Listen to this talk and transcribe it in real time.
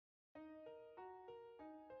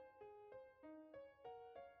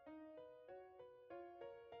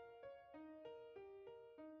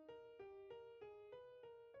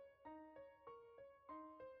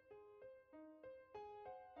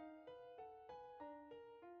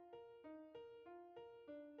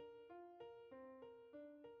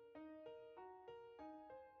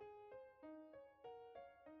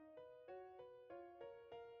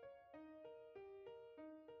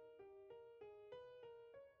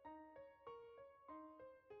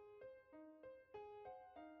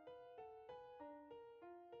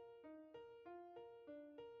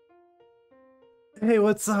Hey,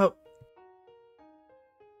 what's up?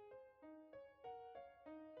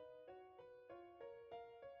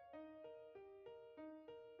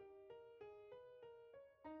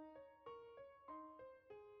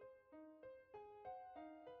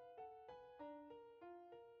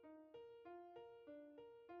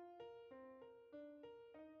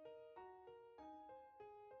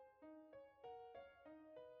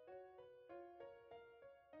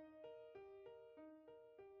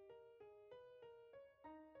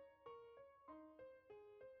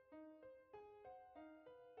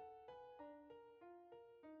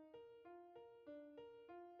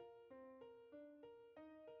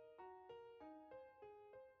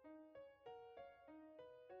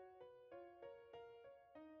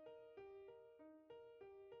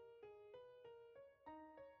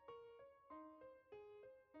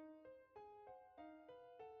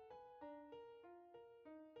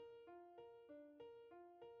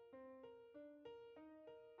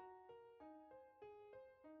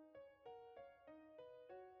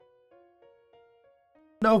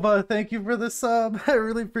 Nova, thank you for the sub. I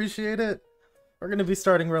really appreciate it. We're gonna be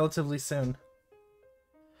starting relatively soon.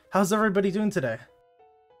 How's everybody doing today?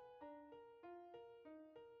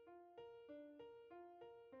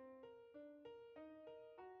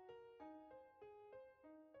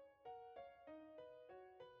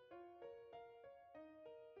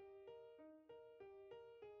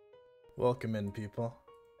 Welcome in, people.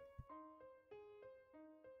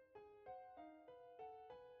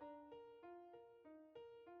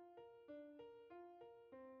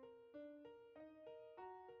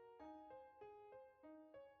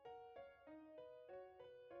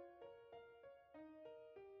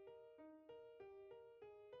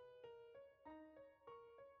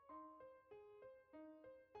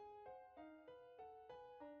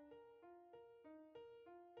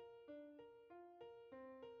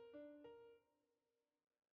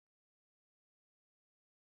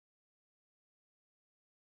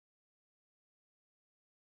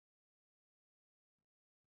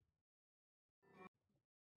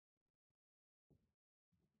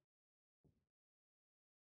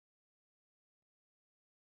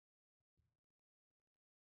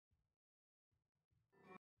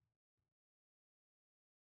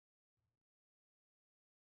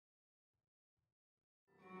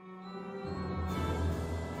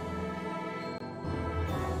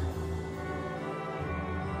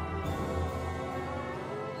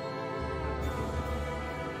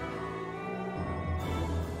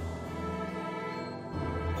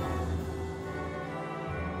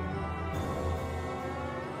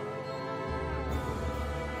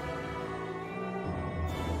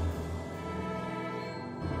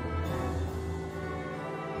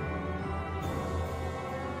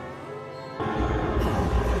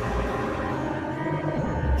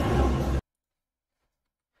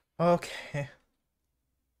 Okay.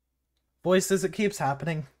 Voices, it keeps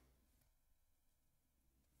happening.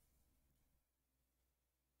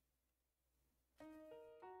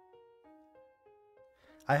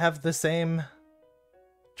 I have the same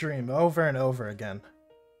dream over and over again.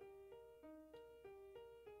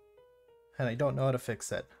 And I don't know how to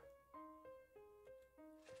fix it.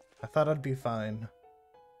 I thought I'd be fine.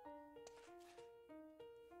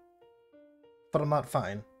 But I'm not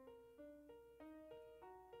fine.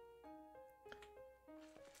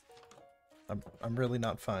 I'm really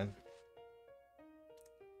not fine.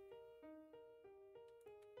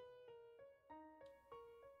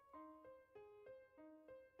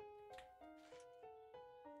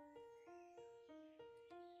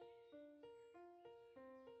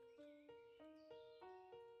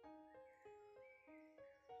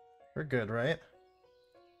 We're good, right?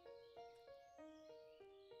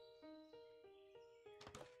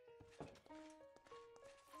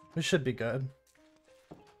 We should be good.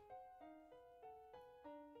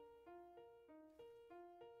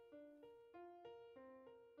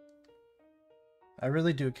 I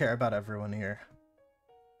really do care about everyone here.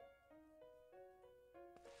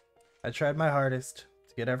 I tried my hardest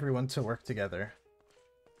to get everyone to work together.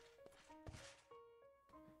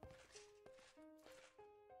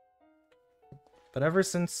 But ever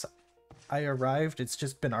since I arrived, it's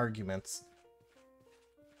just been arguments.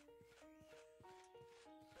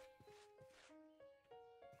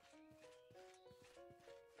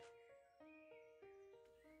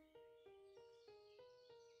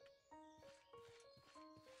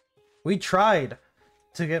 We tried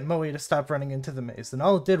to get Moe to stop running into the maze, and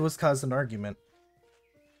all it did was cause an argument.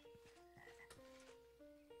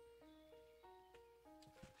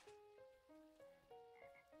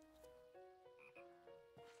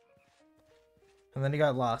 And then he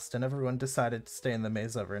got lost, and everyone decided to stay in the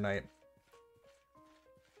maze overnight.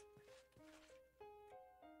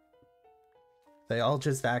 They all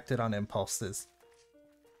just acted on impulses.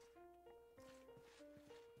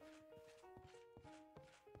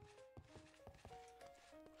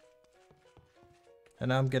 And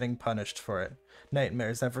now I'm getting punished for it.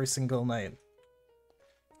 Nightmares every single night.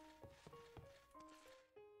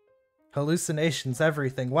 Hallucinations,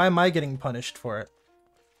 everything. Why am I getting punished for it?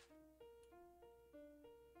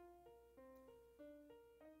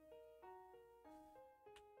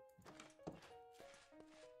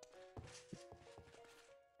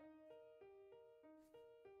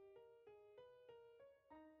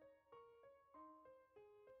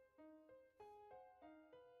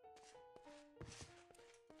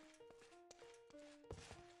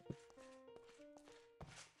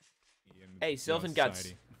 Hey, Sylvan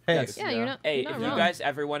Guts. Hey, Guts. Yeah, you're not. Hey, you're if not you wrong. guys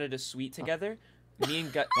ever wanted a suite together, me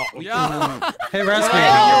and Guts. hey, Rascal.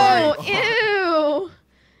 Oh,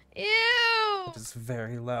 ew! Ew! It's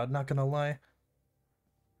very loud, not gonna lie.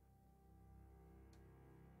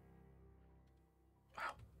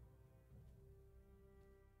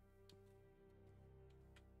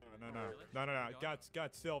 No. Guts,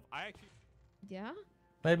 Sylv. I actually. Yeah.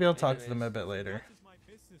 Maybe I'll talk to them a bit later. This is my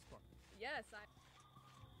business card. Yes,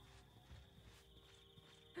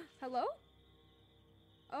 Hello?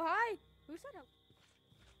 Oh, hi. Who said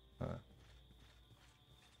hello?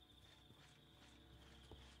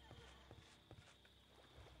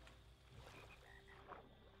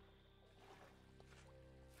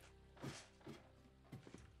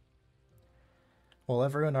 While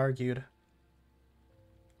everyone argued,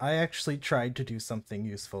 I actually tried to do something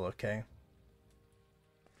useful, okay?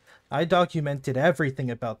 I documented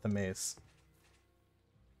everything about the maze.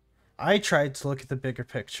 I tried to look at the bigger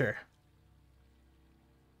picture.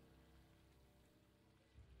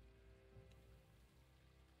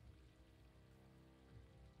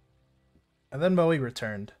 And then Moe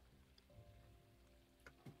returned.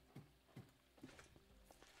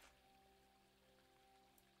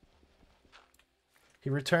 He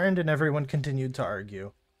returned and everyone continued to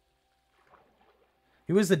argue.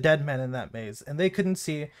 He was the dead man in that maze, and they couldn't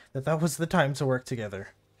see that that was the time to work together.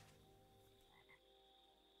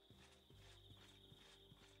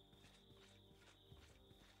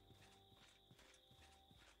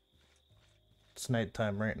 It's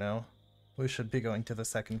nighttime right now. We should be going to the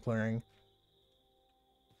second clearing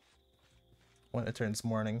when it turns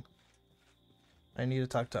morning. I need to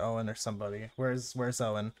talk to Owen or somebody. Where's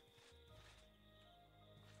Owen?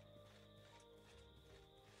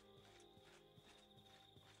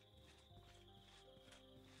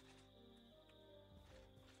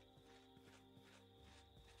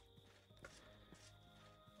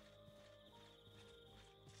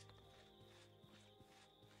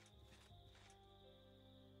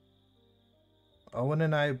 Owen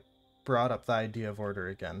and I brought up the idea of order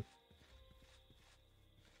again.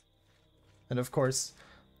 And of course,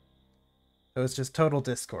 it was just total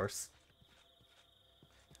discourse.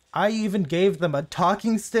 I even gave them a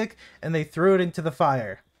talking stick and they threw it into the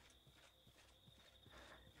fire.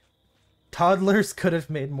 Toddlers could have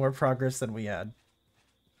made more progress than we had.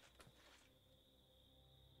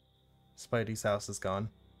 Spidey's house is gone.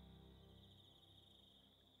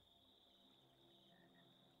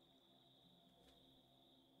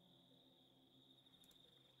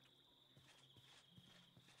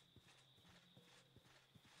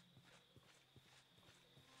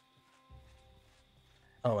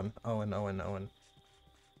 Owen.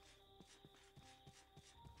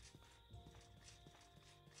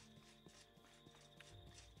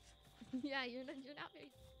 Yeah, you're not very.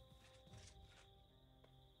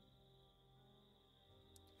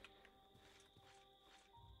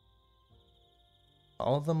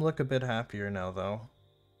 All of them look a bit happier now, though.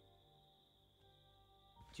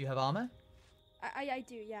 Do you have armor? I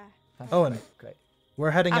do, yeah. Owen, Great. we're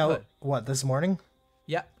heading Apple. out, what, this morning?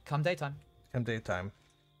 Yeah, come daytime. Come daytime.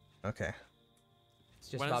 Okay. It's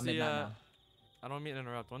just When about is the, midnight now. I don't mean to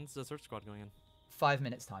interrupt. When's the search squad going in? 5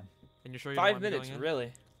 minutes time. And you're sure you don't 5 want me minutes, going in?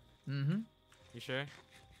 really? Mm-hmm. You sure?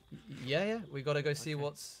 Yeah. We gotta go see Okay.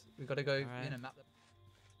 what's. We gotta go, Alright. map the.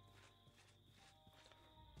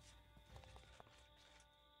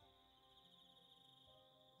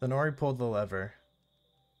 Then Ori pulled the lever.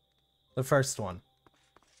 The first one.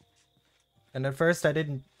 And at first I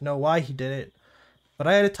didn't know why he did it, but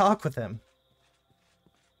I had a talk with him.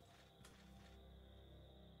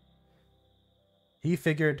 He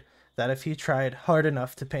figured that if he tried hard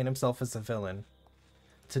enough to paint himself as a villain,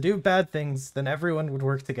 to do bad things, then everyone would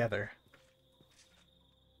work together.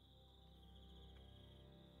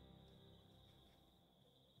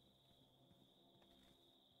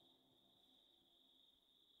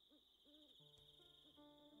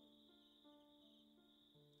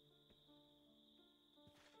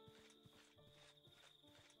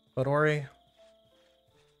 But Ori,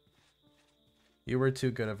 you were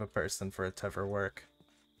too good of a person for it to ever work.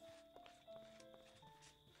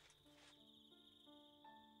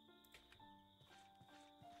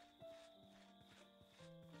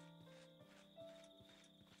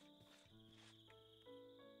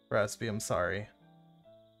 Raspy, I'm sorry.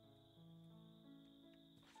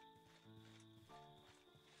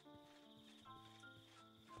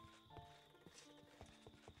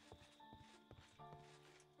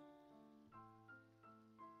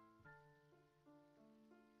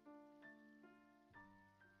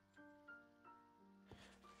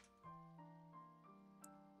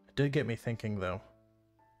 It did get me thinking, though.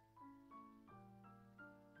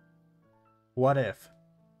 What if?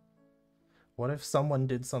 What if someone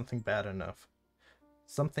did something bad enough?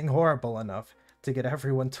 Something horrible enough to get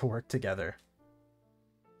everyone to work together?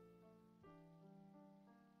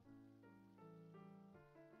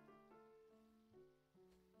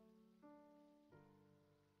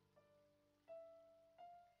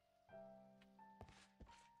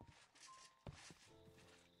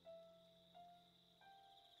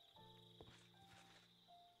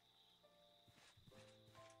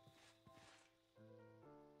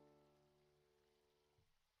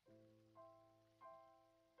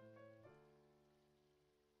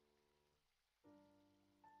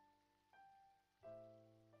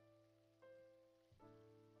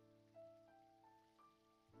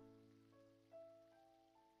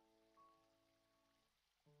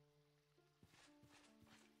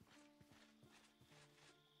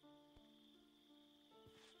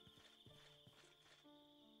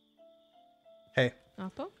 Hey,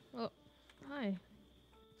 Appo? Oh, hi.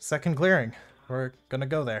 second clearing. We're gonna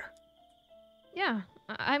go there. Yeah,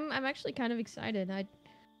 I'm actually kind of excited.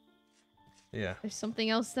 Yeah. There's something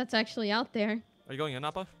else that's actually out there. Are you going in,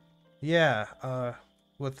 Appa? Yeah,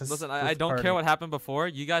 with this. Listen, with I the don't party. care what happened before.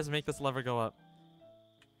 You guys make this lever go up.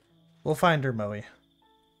 We'll find her, Moe.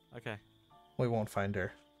 Okay. We won't find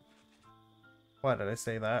her. Why did I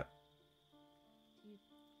say that? You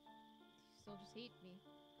still just hate me.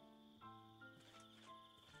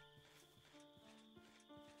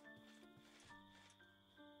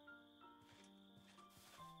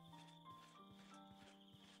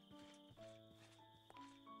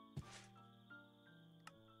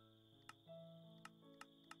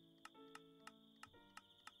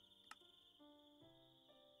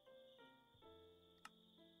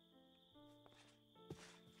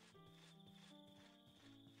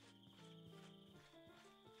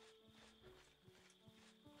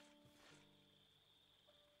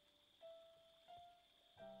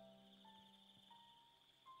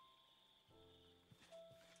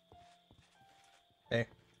 Hey.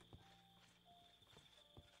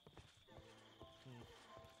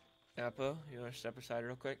 Appo, you want to step aside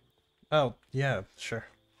real quick? Oh, yeah, sure.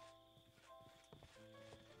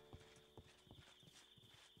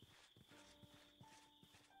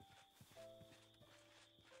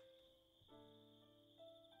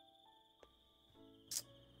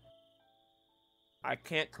 I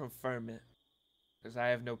can't confirm it, because I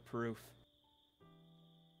have no proof.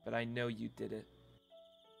 But I know you did it.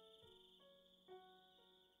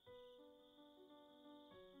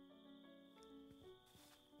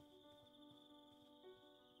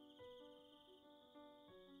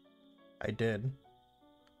 I did.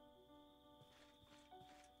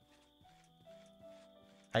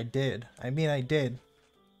 I did. I mean, I did.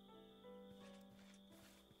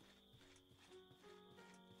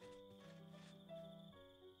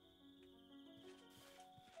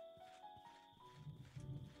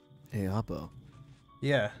 Hey, Appo.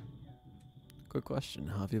 Yeah. Quick question.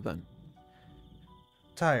 How have you been?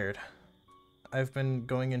 Tired. I've been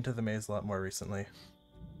going into the maze a lot more recently.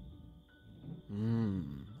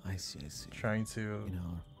 I see, I see. Trying to You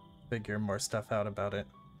know, figure more stuff out about it.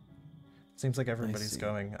 Seems like everybody's see.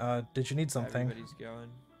 going. Did you need something? Everybody's going.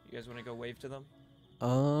 You guys want to go wave to them?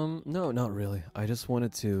 no, not really. I just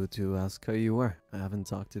wanted to ask how you were. I haven't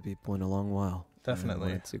talked to people in a long while. Definitely. I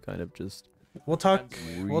wanted to kind of just... We'll talk.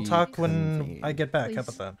 Depends. We'll talk when I get back. How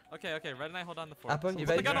Please. about that? Okay, okay. Red and I hold on the fort. Appo, you Put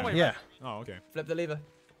the ready? gun away, Yeah. Red. Oh, okay. Flip the lever.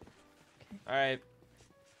 Alright,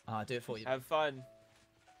 I'll do it for you. have fun.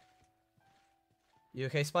 You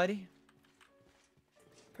okay, Spidey?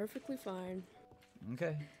 Perfectly fine.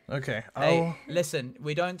 Okay. Okay. Hey, listen,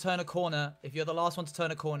 we don't turn a corner. If you're the last one to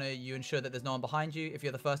turn a corner, you ensure that there's no one behind you. If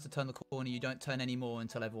you're the first to turn the corner, you don't turn any more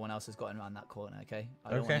until everyone else has gotten around that corner, okay?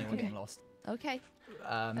 I don't Okay. want anyone Okay. getting lost. Okay.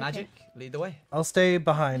 Magic, lead the way. I'll stay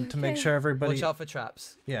behind to make Okay. sure everybody. Watch out for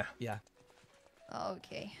traps. Yeah. Yeah.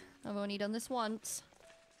 Okay, I've only done this once.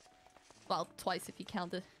 Well, twice if you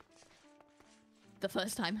count the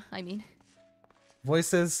first time, I mean.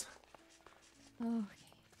 Voices. Oh.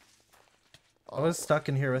 I was stuck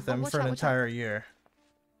in here with them watch for an out, watch out. entire year.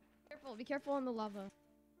 Be careful on the lava.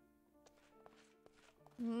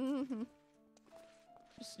 Mhm.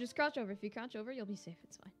 Just crouch over. If you crouch over, you'll be safe.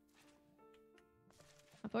 It's fine.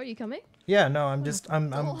 Apo, are you coming? Yeah, no, I'm just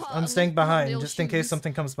I'm staying behind real just in case shoes.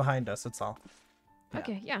 something comes behind us. That's all. Yeah.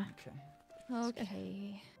 Okay, yeah. Okay.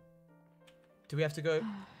 Okay. Do we have to go?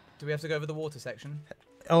 Do we have to go over the water section?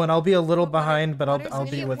 Oh, and I'll be a little But water- behind, but water's I'll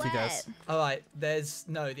gonna be get with you guys. wet. All right. There's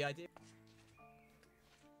no the idea.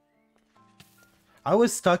 I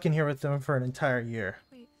was stuck in here with them for an entire year.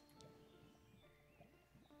 Wait.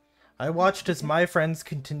 I watched as my friends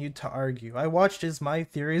continued to argue. I watched as my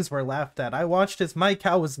theories were laughed at. I watched as my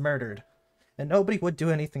cow was murdered. And nobody would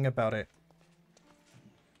do anything about it.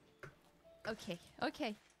 Okay.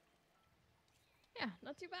 Okay. Yeah,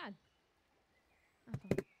 not too bad.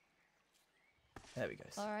 There we go.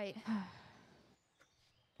 All right.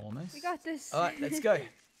 Almost. We got this. All right. Let's go. Okay.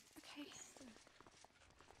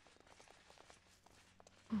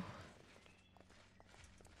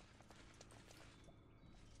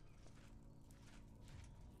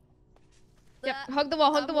 Yep, hug the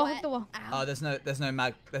wall, hug the I'm wall, wet. hug the wall. Oh, there's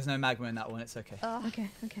no magma in that one. It's okay. Okay,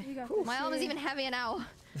 okay. We got My this. arm is Yeah. even heavier now.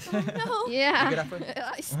 You Yeah. good, Afro?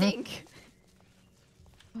 I stink.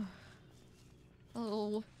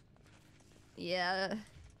 Oh. Yeah.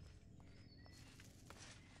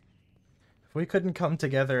 If we couldn't come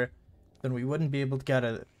together, then we wouldn't be able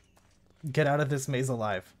to get out of this maze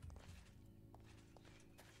alive.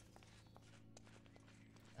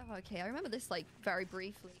 Oh, okay, I remember this like very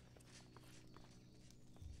briefly.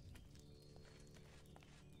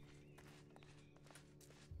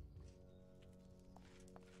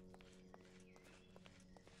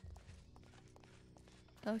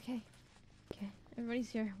 Okay. Okay, everybody's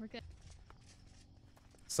here. We're good.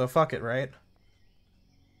 So fuck it, right?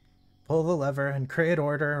 Pull the lever and create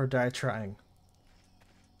order or die trying.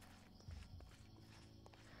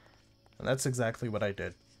 And that's exactly what I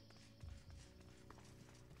did.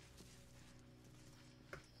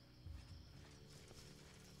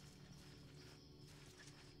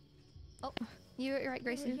 Oh, you're right,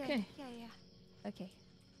 Grayson. Okay. Yeah, yeah. Okay.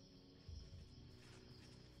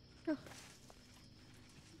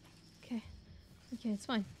 Okay. Okay, it's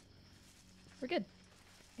fine. We're good.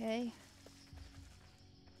 Okay.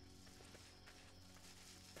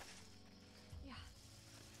 Yeah.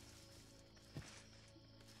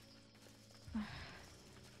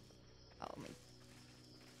 Oh my.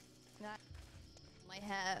 Not my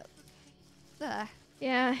hair.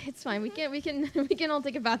 Yeah, it's fine. We can we can all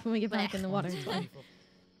take a bath when we get back in the water. It's fine.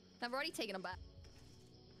 I've already taken a bath.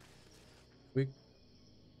 We...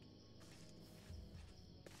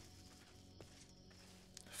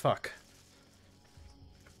 Fuck.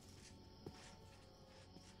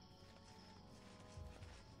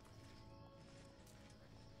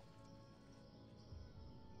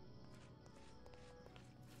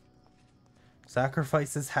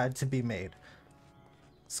 Sacrifices had to be made.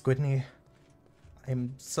 Squidney,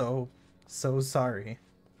 I'm so sorry.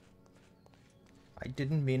 I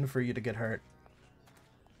didn't mean for you to get hurt.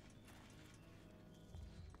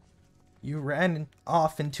 You ran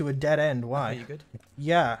off into a dead end. Why? Are you good?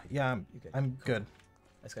 Yeah, You good? I'm Cool. good.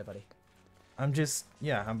 Let's go, buddy.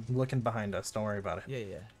 I'm looking behind us. Don't worry about it.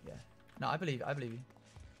 Yeah. No, I believe you.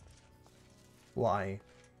 Why?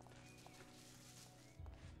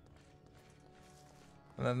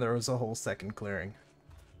 And then there was a whole second clearing.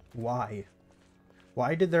 Why?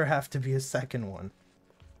 Why did there have to be a second one?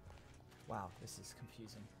 Wow, this is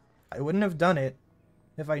confusing. I wouldn't have done it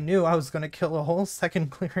if I knew I was gonna kill a whole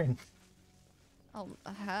second clearing. Oh,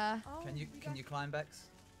 Oh, Can you climb, Bex?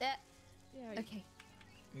 yeah. Yeah, Okay.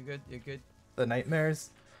 You good? You're good. The nightmares,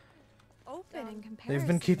 open in comparison. they've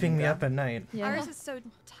been keeping me Yeah. up at night. Yeah. Ours is so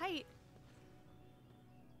tight.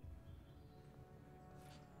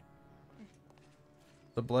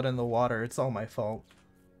 The blood in the water, it's all my fault.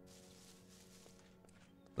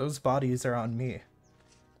 Those bodies are on me.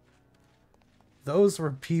 Those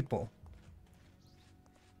were people.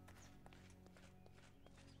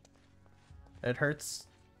 It hurts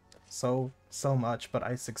so much, but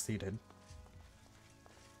I succeeded.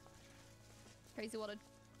 Crazy water.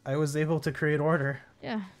 I was able to create order.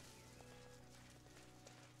 Yeah.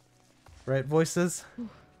 Right, voices?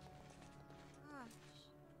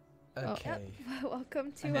 Okay.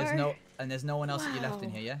 Welcome to And there's our. there's no one else that you left in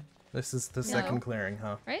Wow. here, yeah? This is the No. second clearing,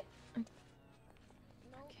 huh? Right?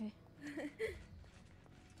 Okay.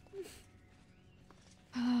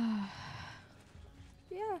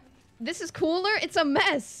 Yeah. This is cooler. It's a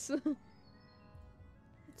mess.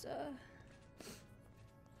 It's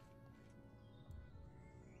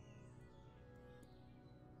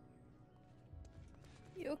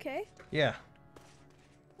You okay? Yeah.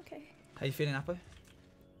 Okay. How you feeling, Apple?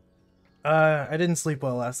 I didn't sleep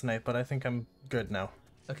well last night, but I think I'm good now.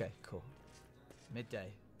 Okay, cool. Midday.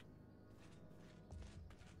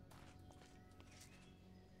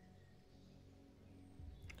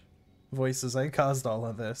 Voices, I caused all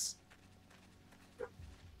of this.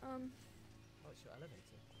 Oh, it's your elevator.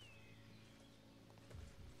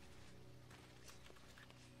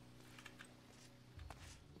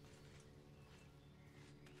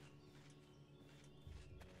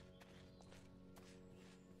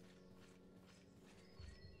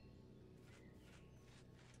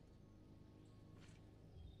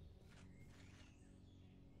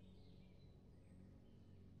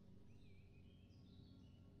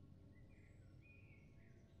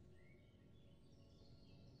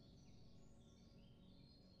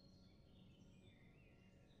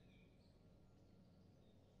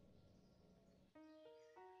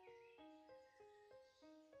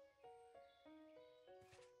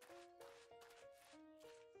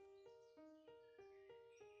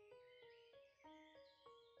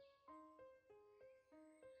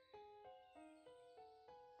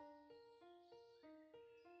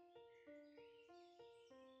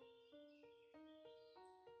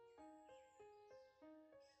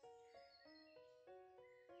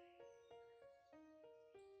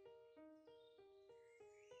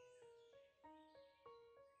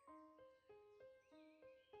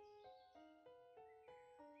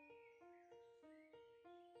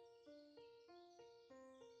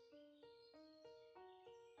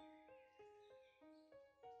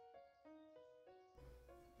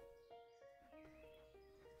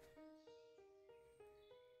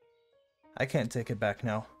 I can't take it back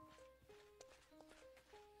now.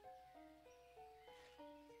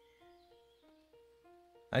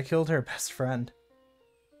 I killed her best friend.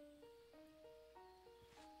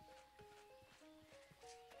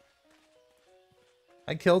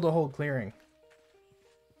 I killed a whole clearing.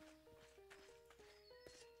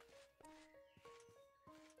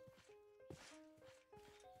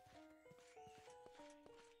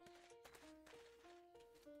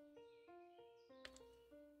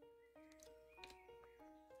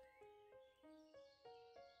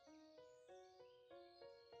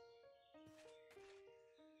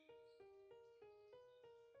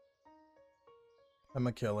 I'm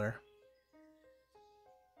a killer.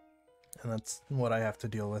 And that's what I have to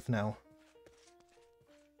deal with now.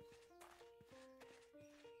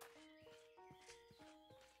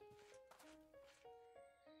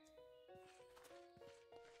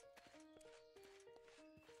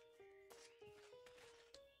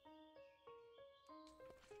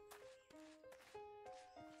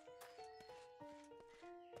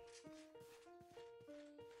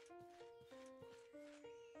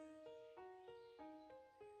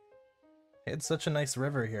 It's such a nice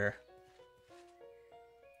river here.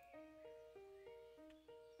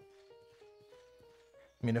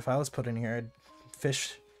 I mean, if I was put in here, I'd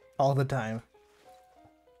fish all the time.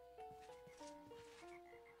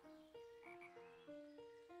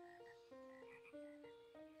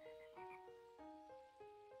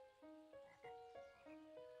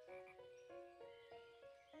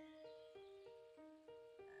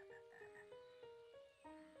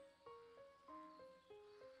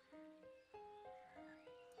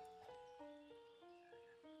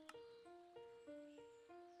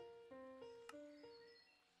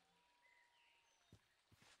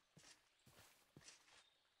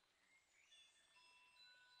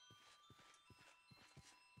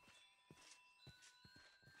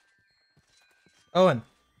 Owen.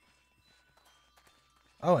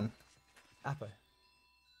 Owen. Apple.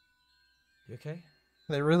 You okay?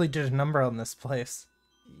 They really did a number on this place.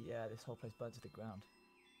 Yeah, this whole place burnt to the ground.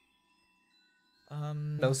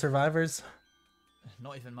 No survivors?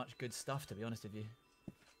 Not even much good stuff, to be honest with you.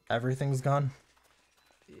 Everything's gone?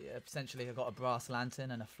 Yeah, essentially I got a brass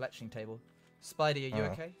lantern and a fletching table. Spidey, are you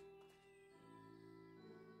Oh. okay?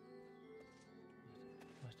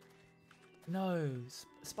 What? No,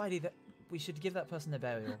 Spidey, we should give that person a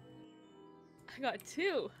burial. I got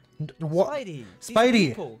 2. What? Spidey! These are Spidey!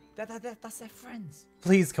 people. That's their friends.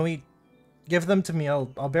 Please, can we give them to me? I'll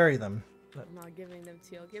bury them. I'm not giving them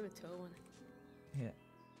to you. I'll give it to Owen. Here.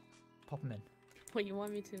 Pop them in. What you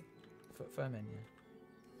want me to? Throw them in, yeah.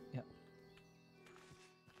 Yep.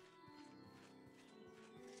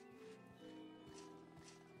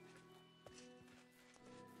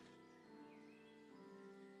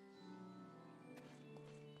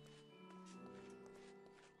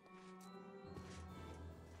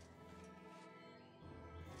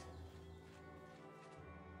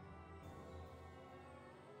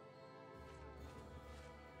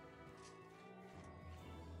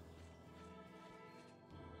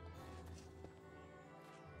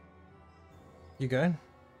 You good?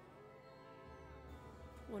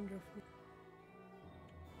 Wonderful.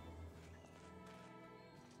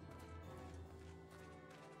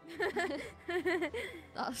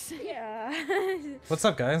 That's Yeah. What's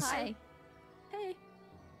up, guys? Hi. Hey.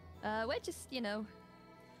 We're just, you know,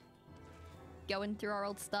 going through our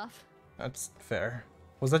old stuff. That's fair.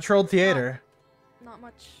 Was that your old theater? Not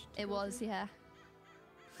much. It was, yeah.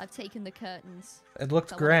 I've taken the curtains. It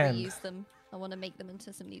looked I grand. want to reuse them. I want to make them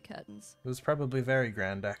into some new curtains. It was probably very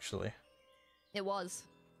grand, actually. It was.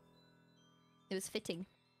 It was fitting.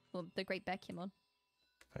 Well, the Great Bekimon.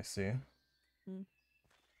 I see. Mm.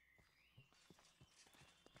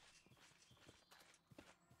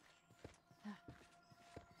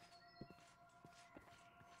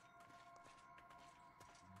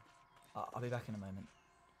 I'll be back in a moment.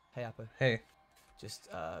 Hey, Apple. Hey, Just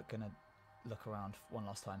gonna look around one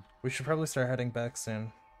last time. we should probably start heading back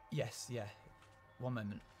soon. Yes, yeah. One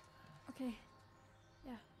moment. Okay.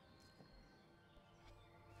 Yeah.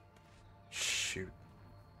 Shoot.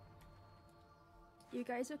 You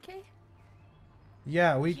guys okay?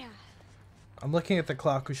 Yeah, Yeah. I'm looking at the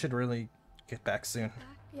clock. We should really get back soon.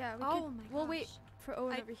 Yeah. We Oh could, my We'll wait gosh. for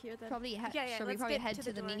Owen I over here then. Probably Yeah, yeah, shall we let's probably get head to to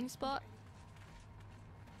the the door. meeting spot?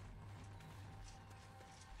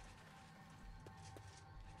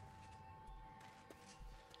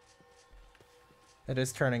 It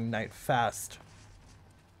is turning night fast.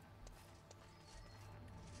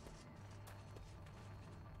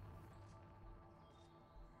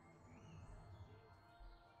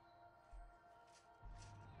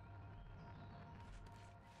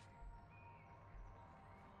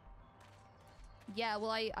 Yeah,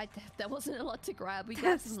 well, there wasn't a lot to grab. We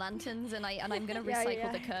grabbed some lanterns, and I'm gonna Yeah, recycle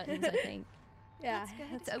yeah. the curtains. I think. Yeah. That's good.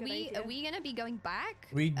 That's a Are good we idea. are we gonna be going back?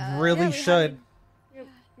 We Uh, really Yeah, we should. Yeah,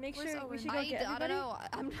 make Where's sure we Owen? should go get I don't everybody. know.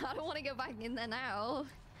 I don't want to go back in there now.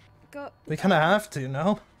 Go. We kind of have to,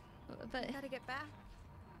 no? But Gotta get back.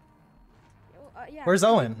 Yeah. Where's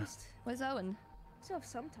Owen? We st- where's Owen? we still have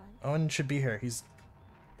some time. Owen should be here. He's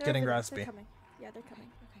They're Getting over there. raspy. They're coming. Yeah, they're coming.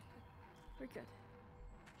 Okay. We're good.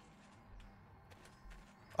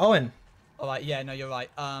 Owen. All right. Yeah. No, you're right.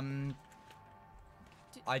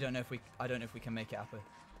 I don't know if we can make it, Apple.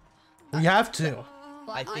 We have to.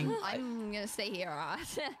 Well, I think- I'm gonna stay here.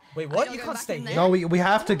 Wait, I what? gotta You go can't back stay in here. there. No, we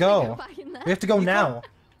have to I wanna go. back in there. We have to go You now.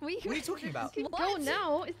 We What are you talking about? can go What?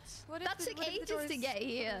 now. It's What that took what if the ages doors- to get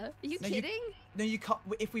here. Are you No, you- kidding? No, you can't.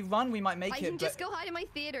 If we run, we might make I it. can just but... go hide in my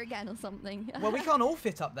theater again or something. Well, we can't all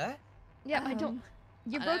fit up there. Yeah, I don't.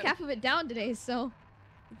 You I broke don't- half of it down today, so.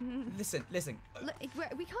 Listen. Look,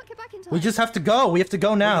 we can't get back in time. We just have to go. We have to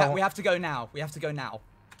go now. We have to go now. We have to go now.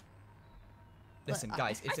 Listen, I-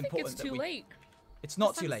 guys, it's I think important it's that too we. late. It's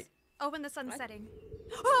not The too sun's- late. Oh, when the sun's setting.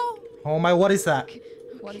 Oh! Oh my, what is that?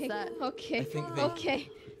 What is that? Okay. I think the- Okay.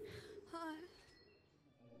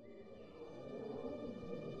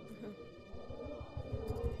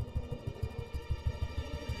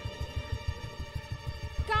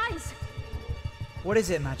 Guys! What is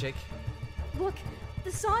it, Magic? Look!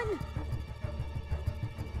 The sun!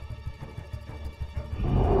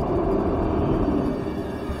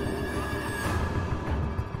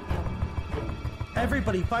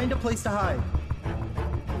 Everybody, find a place to hide.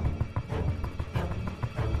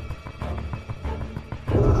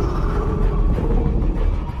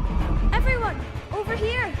 Everyone! Over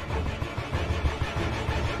here!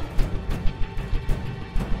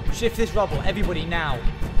 Shift this rubble, everybody now.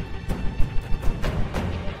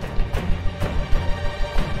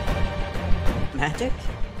 Magic?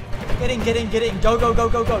 Get in.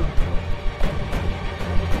 Go.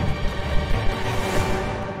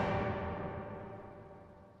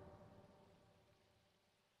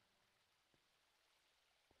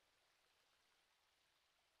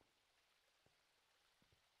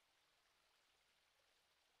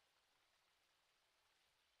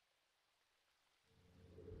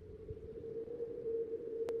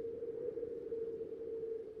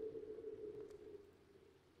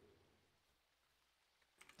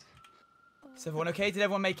 Is everyone okay? Did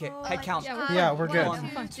everyone make it? Head count. Yeah, we're good.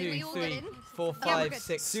 1, Did we 2, all get 3, in? 4, Yeah, we're 5, good.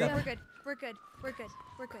 6, Yeah, 7. we're good. We're good. We're good.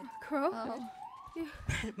 We're good. Crow. Oh.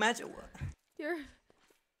 Magic. What? You're.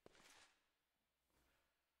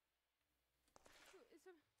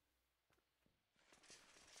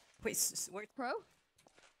 Wait, where? Pro?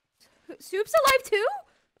 Soup's alive too?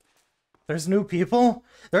 There's new people?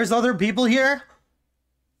 There's other people here?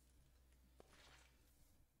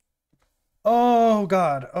 Oh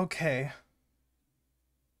god, okay.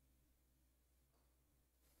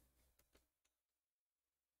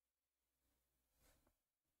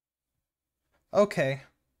 Okay.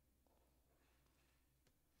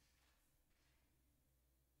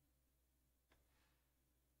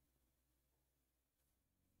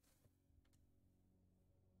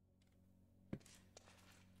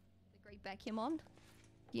 Right back him on.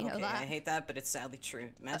 You know Okay, that. I hate that, but it's sadly true.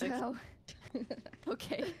 Magic? Oh.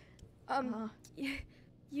 Okay.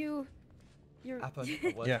 You're. Apple,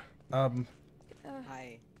 a word? Yeah.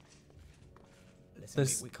 Hi. Listen,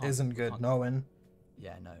 This we can't, isn't we good. can't- No one.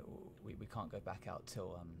 Yeah, no, we can't go back out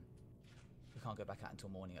till we can't go back out until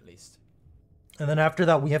morning at least. And then after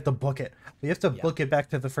that, we have to book it. We have to Yeah. book it back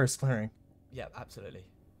to the first clearing. Yeah, absolutely.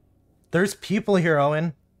 There's people here,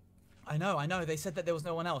 Owen. I know. They said that there was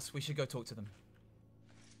no one else. We should go talk to them.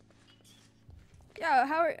 Yeah,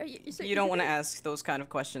 how are you? You don't want to ask those kind of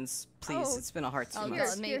questions, please. Oh. It's been a hard 2 Oh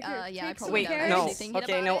months. god, me. Here, Yeah, I take some probably Wait, don't carrots. no. actually thinking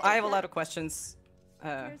Okay, about no, it. I have a lot of questions.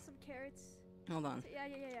 Here's some carrots. Hold on. Yeah.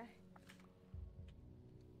 You're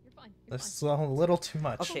fine. You're This is a little too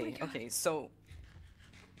much. Okay, God. okay, so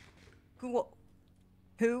who?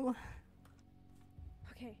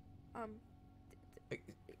 Okay.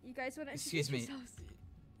 You guys want to Excuse me. yourselves?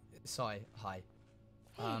 Sai, hi.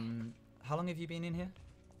 How long have you been in here?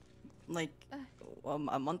 Like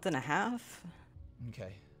a month and a half?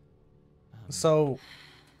 Okay. So,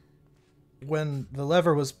 when the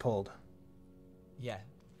lever was pulled, Yeah.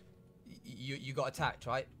 You got attacked,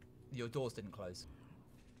 right? Your doors didn't close.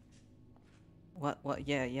 What?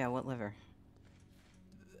 Yeah, what liver?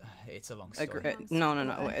 It's a long story.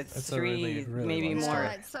 No. It's It's a 3, really, really maybe long more. story.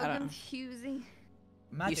 God, it's so I don't know. confusing.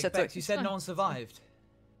 Magic, said Bex, so- you said no one survived.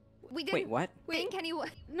 We didn't Wait, what? think anyone.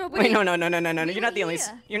 Nobody. Wait, no. We You're not were the only.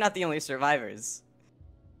 here. You're not the only survivors.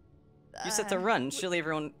 You said to Uh, run. Surely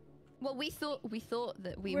everyone. Well, we thought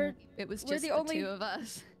that We're- it was we're just the the only- two of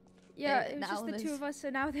us. Yeah, And it was just now the two there's- of us,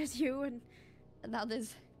 and now there's you and. And now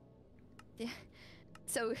there's. Yeah.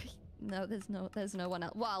 So no, there's no one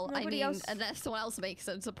else. Well, I Nobody mean, else. unless someone else makes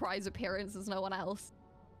a surprise appearance, there's no one else.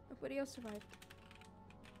 Nobody else survived.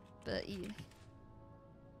 But yeah.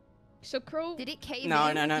 So Crow. Did it cave No.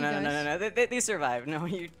 in? you guys? They survived. No,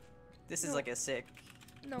 you. This is No. like a sick.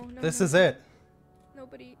 No. this is it.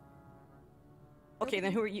 Nobody. Okay,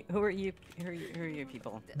 then who are you? Who are you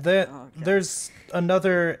people? The, Oh, okay. There's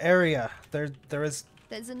another area. There is.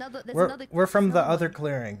 There's another. We're from there's the another other one.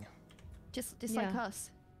 clearing. Just like Yeah. us.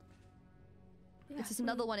 Yeah, This is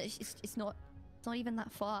another one. It's not even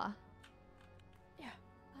that far.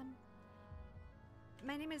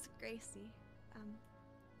 My name is Gracie.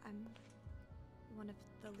 I'm one of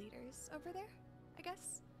the leaders over there, I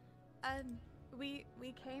guess. We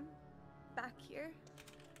came back here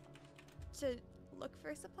to look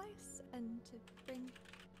for supplies and to bring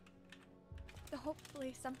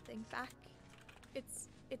hopefully something back. It's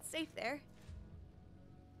safe there.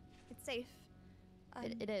 It's safe.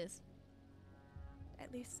 It is.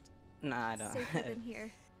 At least Nah, I don't. safer than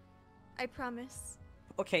here. I promise.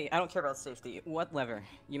 Okay, I don't care about safety. What lever?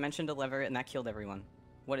 You mentioned a lever and that killed everyone.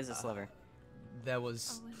 What is this lever? There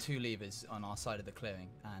was Owen. 2 levers on our side of the clearing,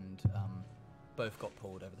 and both got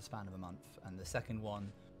pulled over the span of a month. And the second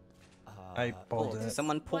one, I pulled it.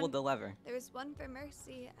 Someone pulled One- the lever. There's one for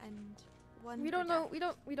Mercy and one. We for don't know.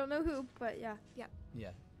 Death. We don't know who, but yeah. yeah,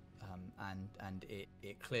 and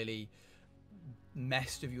it clearly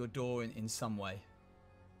messed with your door in some way.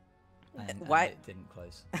 And Why- it didn't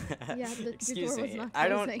close. Yeah, the Excuse door was me. not I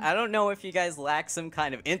closing. don't know if you guys lack some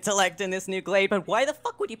kind of intellect in this new glade, but why the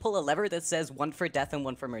fuck would you pull a lever that says one for death and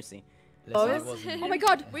one for mercy? Listen, it Oh? wasn't. Oh my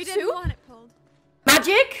God! We didn't Soup? want it pulled.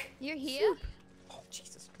 Magic! You're here. Oh,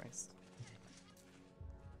 Jesus Christ.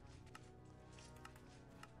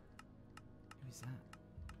 Who's that?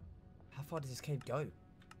 How far does this cave go?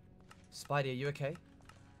 Spidey, are you okay?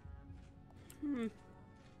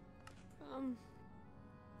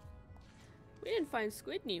 We didn't find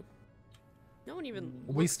Squidney. No one even.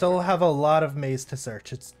 We looked still for her. have a lot of maze to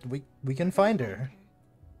search. We can find her.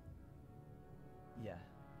 Yeah.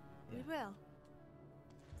 We Yeah. will.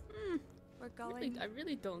 We're going. I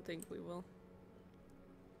really don't think we will.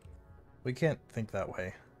 We can't think that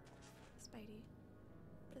way. Spidey.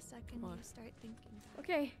 The second What? you start thinking that.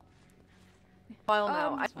 Okay. Well,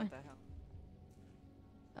 no, What I- the hell?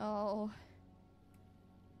 Oh.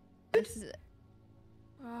 This is.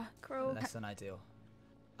 Crow. Less than ideal.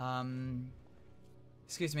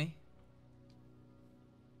 Excuse me.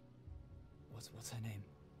 What's her name?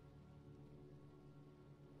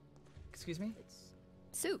 Excuse me?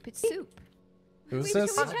 Soup. It's soup. Who's Wait,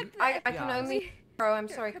 this? can we check that? I can only- Crow, I'm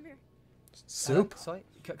sorry. Come here. Soup? Sorry,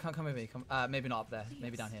 come with me. Come. Maybe not up there.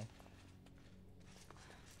 Maybe down here.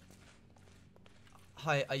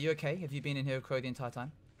 Hi, are you okay? Have you been in here with Crow the entire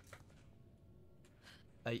time?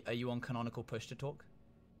 Are you on canonical push to talk?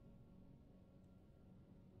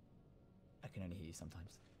 I can only hear you sometimes.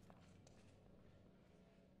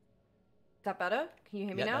 Is that better? Can you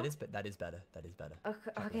hear me Yeah, now? that is better. That is better.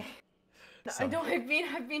 Okay. So, know.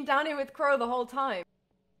 I've been down here with Crow the whole time.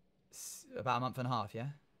 about a month and a half, yeah?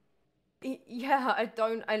 Yeah,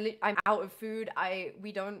 I'm out of food.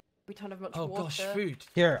 We don't have much Oh water. gosh, food.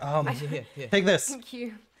 Here, Here. take this. Thank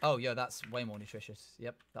you. Oh, yeah, that's way more nutritious.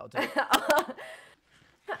 Yep, that'll do.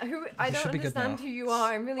 I You don't should be good understand now. who you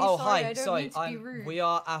are. I'm really Oh, sorry. hi. I don't Sorry, mean to be rude. we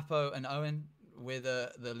are Apo and Owen. We're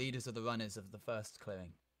the leaders of the runners of the first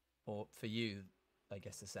clearing. Or for you, I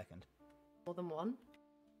guess the second. More than one?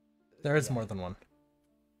 There is more than one.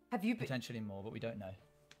 Have you been... Potentially more, but we don't know.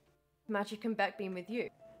 Magic and Beck been with you?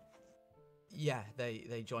 Yeah,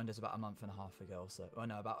 they joined us about a month and a half ago or so. Oh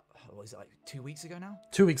no, about, what was it, like 2 weeks ago now?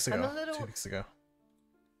 2 weeks ago. I'm a little- 2 weeks ago.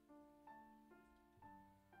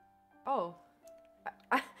 Oh.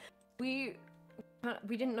 We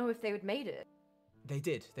didn't know if they had made it. They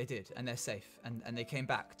did, and they're safe. And they came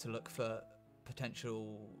back to look for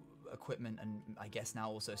potential equipment and I guess now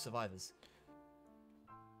also survivors.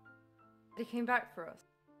 They came back for us.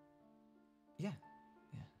 Yeah.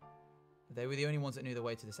 They were the only ones that knew the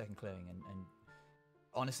way to the second clearing, and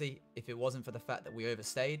honestly, if it wasn't for the fact that we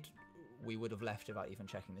overstayed, we would have left without even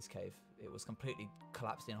checking this cave. It was completely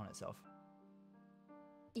collapsed in on itself.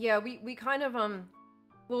 Yeah, we kind of,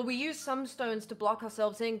 well, we used some stones to block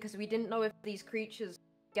ourselves in because we didn't know if these creatures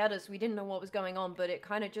get us. We didn't know what was going on, but it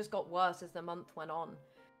kind of just got worse as the month went on.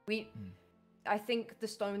 I think the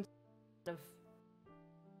stones kind of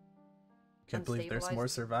Can't believe there's more unstabilized.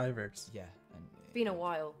 survivors. Yeah. It's been a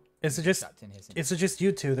while. Is it just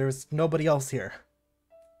you two? There's nobody else here.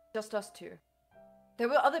 Just us two. There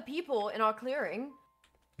were other people in our clearing.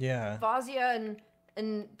 Yeah. Vazia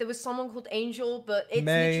and there was someone called Angel, but it's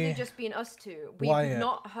May, literally just been us two. We've Wyatt.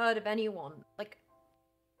 not heard of anyone. Like,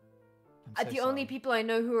 I'm so the only sorry. people I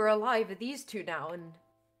know who are alive are these two now, and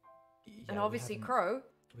Yeah, we obviously haven't- Crow.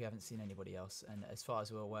 We haven't seen anybody else, and as far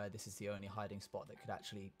as we're aware, this is the only hiding spot that could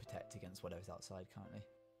actually protect against whatever's outside currently.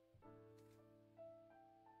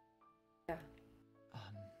 Yeah. I'm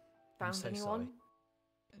Found so anyone?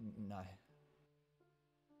 sorry. No.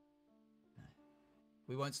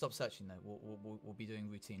 We won't stop searching though. We'll be doing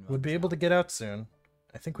routine. Would be able to get out soon.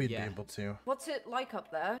 I think we'd Yeah. be able to. What's it like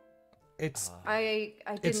up there? It's I didn't it's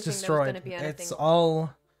think there was destroyed. gonna be anything. It's all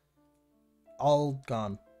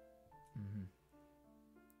gone. Mm-hmm.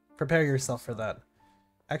 Prepare yourself for that.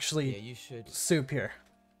 Actually, Yeah, you should. soup here.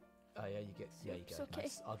 Oh yeah, you get. Yeah, you Soup's get. okay.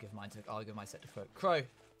 Nice. I'll give mine set to Crow. Crow,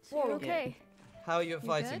 So you're okay? how are you at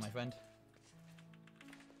fighting, good? my friend?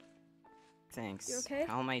 Thanks. You okay?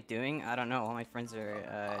 How am I doing? I don't know. All my friends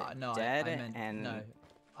are No, dead, I meant, and no.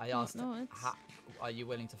 I asked, no, it's- are you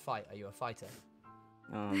willing to fight? Are you a fighter?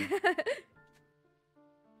 um,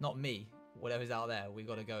 Not me. Whatever's out there, we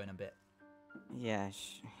gotta go in a bit. yeah,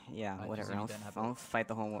 I whatever. presume you don't have I'll fight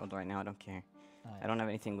the whole world right now. I don't care. I don't have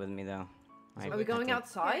anything with me though. Are we going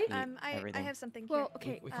outside? I everything. have something Well,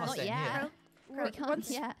 here. okay. We can't stay in yeah. here. Crow, We can't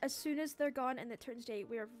once, yet. as soon as they're gone and it turns day,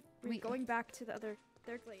 we're going back to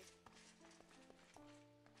their glade.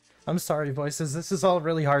 I'm sorry, voices. This is all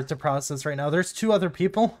really hard to process right now. There's 2 other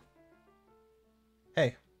people.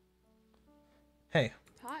 Hey. Hey.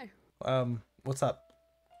 Hi. What's up?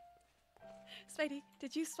 Spidey,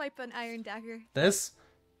 did you swipe an iron dagger? This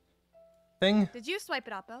thing? Did you swipe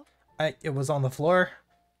it, Oppo? It was on the floor.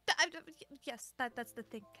 Yes, that's the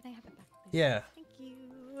thing. Can I have it back, please? Yeah. Thank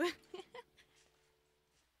you.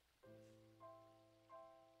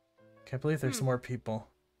 Can't believe there's more people.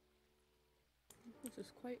 This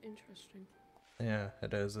is quite interesting. Yeah,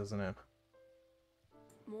 it is, isn't it?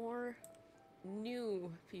 More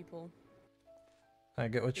new people. I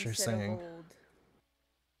get what you're instead of saying. old.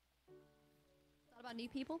 Thought about new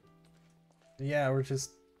people? Yeah, we're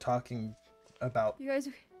just talking about. You guys,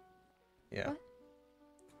 Yeah. What?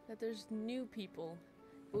 That there's new people,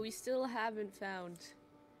 but we still haven't found.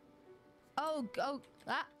 Oh, go.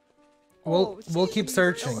 Ah. We'll keep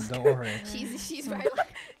searching. Don't worry. She's very like.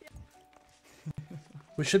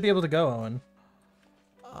 We should be able to go, Owen.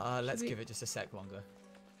 Let's we- give it just a sec longer.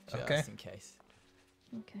 Just Okay. in case.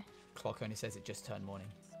 Okay. Clock only says it just turned morning.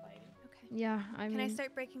 Okay. Yeah, I mean. Can I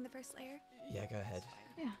start breaking the first layer? Yeah, go ahead.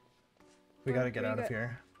 Yeah. We gotta Are get we out of go-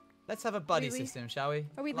 here. Let's have a buddy we- system, shall we?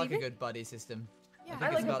 Are we like leaving? a good buddy system. Yeah. think I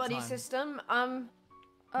it's like a about buddy time. system.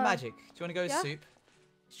 Magic, do you want to go yeah? soup?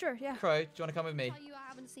 sure, yeah. Crow, do you want to come with me? Tell you I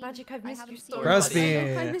haven't seen. Magic, I've I missed haven't you seen so Crosby.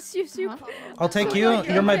 I miss you, Soup. I'll take Oh you. my God,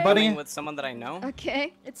 You're my okay. buddy. With someone that I know.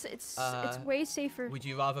 Okay. It's Uh, way safer. Would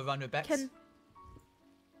you rather run with Bex? Can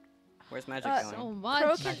Where's Magic Uh, going? So Crow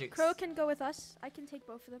much. can, Magic's- Crow can go with us. I can take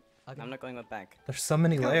both of them. Okay. I'm not going with back. There's so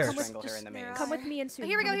many Come layers. Come with, Strangle her in the maze. come with me and Soup. Oh,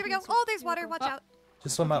 here we go. Come Here with we me go. and Soup. Oh, there's Here we water. go. Watch Oh. out.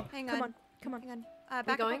 Just swim up. Hang Come on. on, come on. Hang on. We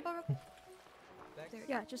Back going? up. There we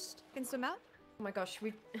Yeah, go. just Can swim out. Oh my gosh,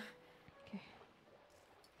 we. Okay.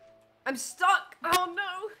 I'm stuck. Oh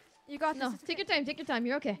no. You got this. No, take your time. Take your time.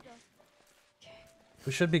 You're okay.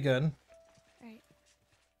 We should be good. Right.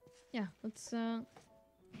 Yeah, let's check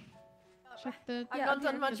the. I've not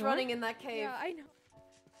done the much door, running in that cave. Yeah, I know.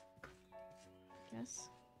 Guess.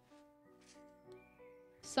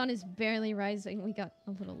 Sun is barely rising. We got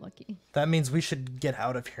a little lucky. That means we should get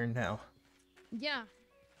out of here now. Yeah.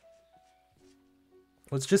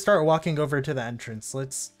 Let's just start walking over to the entrance.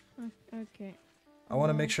 Let's... Okay. I want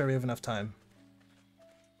to make sure we have enough time.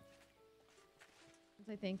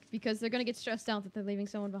 I think because they're gonna get stressed out that they're leaving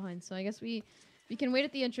someone behind. So I guess we can wait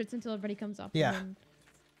at the entrance until everybody comes up. Yeah. And then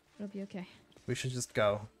it'll be okay. We should just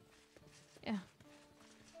go. Yeah.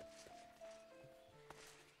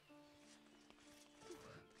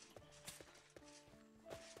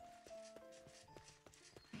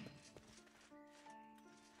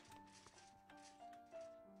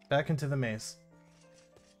 Back into the maze.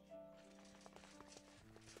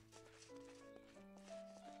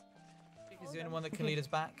 Is the only one that can lead us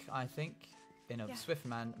back, I think, in a Yeah. swift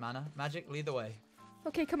manner. Magic, lead the way.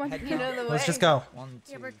 Okay, come on. Head You count. know the Let's way. just go. 1,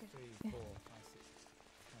 2, Yeah, 3, we're 4, good. 5, 6,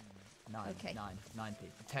 7, 8, 9. Okay. 9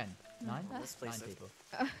 people. 10. 9? Let's place 9 it. people.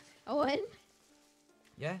 Owen.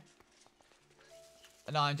 Yeah?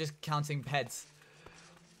 No, I'm just counting heads.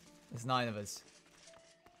 There's 9 of us.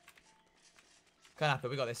 Can't happen,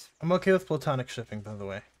 we got this. I'm okay with platonic shipping, by the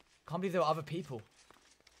way. Can't believe there were other people.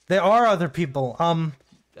 There are other people.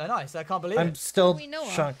 Nice, I can't believe I'm it. still We know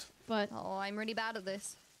of. shocked. But Oh, I'm really bad at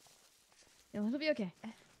this. it'll be okay.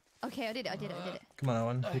 Okay, I did it. I did it. I did it. Come on,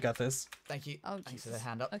 Owen. You got this. Thank you. Oh, Thanks for Jesus. the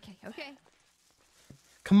hand up. Okay. Okay.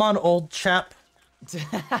 Come on, old chap.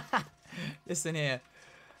 Listen here.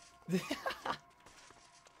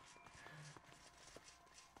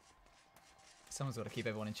 Someone's got to keep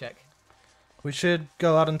everyone in check. We should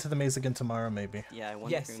go out into the maze again tomorrow, maybe. Yeah, I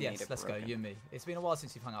wonder Yes, who made yes, it let's go, broken. you and me. It's been a while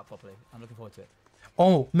since you've hung out properly. I'm looking forward to it.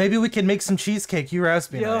 Oh, maybe we can make some cheesecake. You,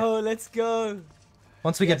 Raspy, and I. Yo, let's go.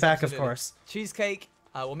 Once we Yes, get back, absolutely. of course. Cheesecake,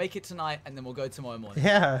 we'll make it tonight and then we'll go tomorrow morning.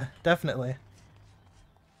 Yeah, definitely.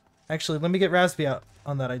 Actually, let me get Raspy out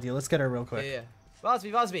on that idea. Let's get her real quick. Yeah.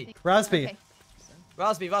 Raspy. Raspy, Okay.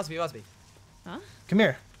 Raspy. come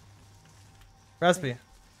here. Raspy.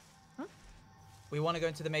 We want to go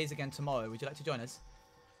into the maze again tomorrow. Would you like to join us?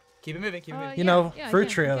 Keep it moving, keep it moving. You know, yeah, I fruit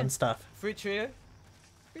can, trio I can. and stuff. Fruit trio.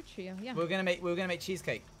 Fruit trio. Yeah. We're gonna make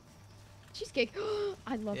cheesecake. Cheesecake.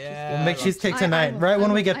 I love Yeah. We'll make I cheesecake I tonight, will, right I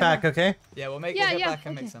when we will, get I back, will. okay? Yeah, we'll Yeah, get yeah, back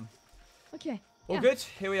and make okay. some. cheesecake. Okay. All yeah. good.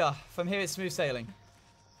 Here we are. From here, it's smooth sailing.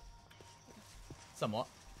 Somewhat.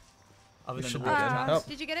 Other We than the should water be good. traps. Oh.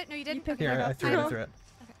 Did you get it? No, you didn't. picked Okay. it Here, up. I threw it, I threw it.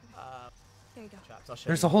 There you go. Traps. I'll show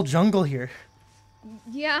There's you. a whole jungle here.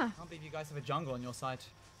 Yeah. I can't believe you guys have a jungle on your side.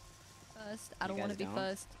 First. I don't You want to guys be don't?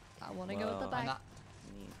 first. I want to go at the Whoa. back. And that.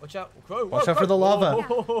 Watch out. Whoa, Watch whoa, out for the whoa. lava.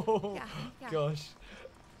 Whoa. Yeah. Yeah. Gosh.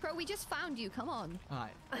 Bro, we just found you. Come on.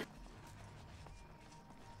 Alright.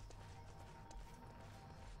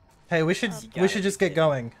 Hey, we should got it, just you get did.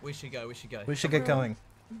 going. We should go. We should get going.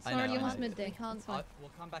 It's I know, already I almost know. midday. We can't. It's fine.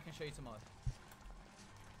 We'll come back and show you tomorrow.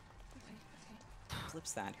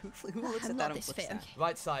 Flips that. Who looks I'm at not that and this flips fit. that? Okay.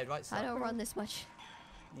 Right side, right I side. don't run this much.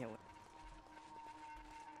 Yeah.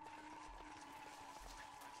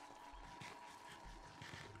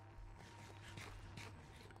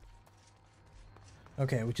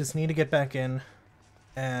 Okay, we just need to get back in,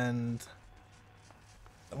 and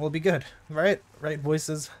we'll be good, right? Right,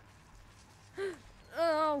 voices.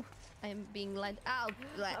 Oh, I'm being led out.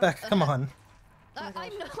 Beck, come on. I'm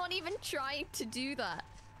not even trying to do that.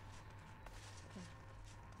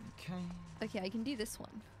 Okay. Okay, I can do this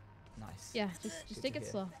one. Nice. Yeah. Just Good take to it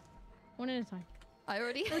hear. slow. One at a time. I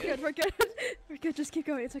already. We're good. We're good. We're good. Just keep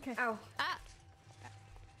going. It's okay. Ow. Ah,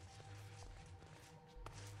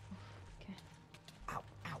 Ow, ow.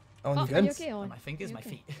 Oh, Oh, you are good? you okay, Owen? My fingers, You my okay?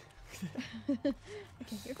 feet.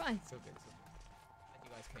 Okay, you're fine. So good. Glad you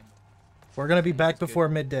guys came. We're gonna be back That's good. before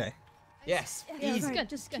midday. Yes. Yeah, Easy. right, good,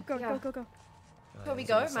 Just good. keep going. Yeah. Go. Go. Shall we there's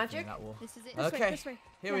go, always something in Magic? that wall. this is it. This way. Okay, This way.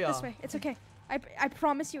 here we Yeah, are. This way. It's okay. I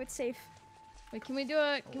promise you, it's safe. Wait, can we do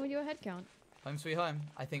a head count? Home sweet home.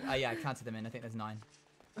 I think. Oh yeah, I counted them in. I think there's 9.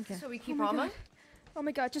 Okay. So we keep my armor? God. Oh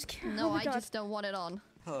my god. Just keep. No, oh my I god. just don't want it on.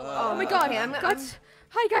 Oh my god. Okay, I'm- Guys.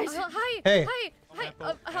 Hi guys. Hi. Hey. Hi. Hi.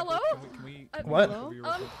 Apple, Hello. Can we What? Hello? Can we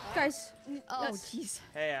record? Guys. Oh, Yes. jeez.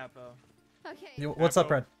 Hey, Appo. Okay. What's up,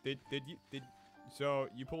 Apple, Red? So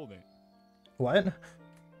you pulled it. What?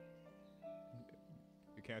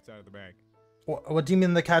 The cat's out of the bag. What do you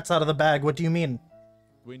mean the cat's out of the bag? What do you mean?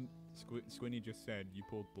 When Squinty just said you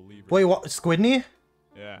pulled Believer. Wait, what? Squidney?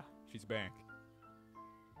 Yeah, she's back.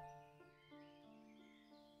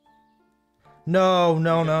 No,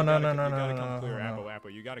 no, You no, gotta- no, you no, gotta- no, you no, gotta no, come no, clear, no. Apple, Apple.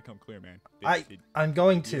 You gotta come clear, man. I'm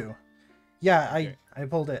going to. Yeah, Okay. I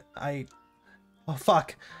pulled it. Oh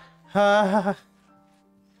fuck. Uh,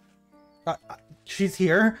 she's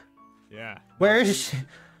here. Yeah. Where is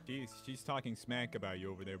she? She's talking smack about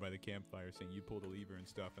you over there by the campfire, saying you pulled a lever and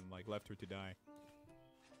stuff and like left her to die.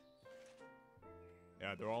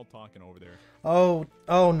 Yeah, they're all talking over there. Oh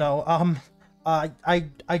no.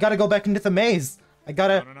 I gotta go back into the maze. I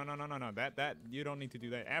gotta. No. That you don't need to do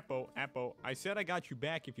that. Appo, I said I got you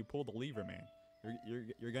back if you pull the lever, man.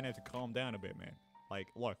 You're gonna have to calm down a bit, man. Like,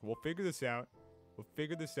 look, we'll figure this out.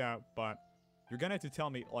 But you're gonna have to tell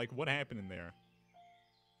me like what happened in there.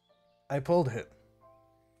 I pulled it.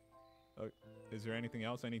 Is there anything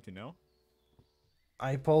else I need to know?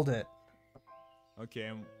 I pulled it. Okay,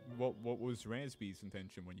 and what was Ransby's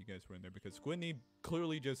intention when you guys were in there? Because Squidney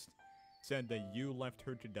clearly just said that you left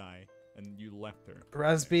her to die, and you left her.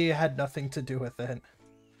 Rasby had nothing to do with it.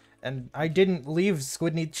 And I didn't leave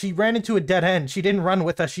Squidney. She ran into a dead end. She didn't run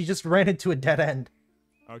with us. She just ran into a dead end.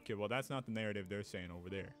 Okay, well that's not the narrative they're saying over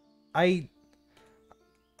there. I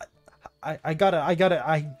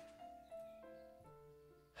gotta.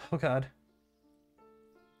 Oh god.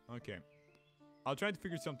 Okay. I'll try to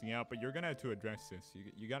figure something out, but you're gonna have to address this.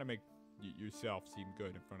 You gotta make yourself seem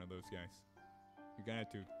good in front of those guys. You're gonna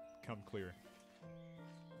have to come clear.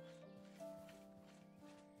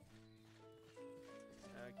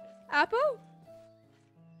 Apple?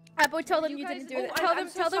 Apple, tell them you didn't do it. Tell them,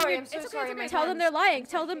 tell them they're lying.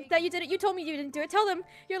 Tell them that you did it. You told me you didn't do it. Tell them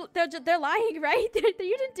they're lying, right? That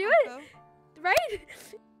you didn't do it, right?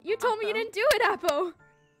 You told me you didn't do it, Apple.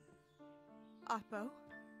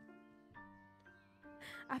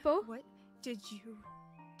 Apple? What did you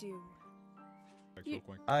do?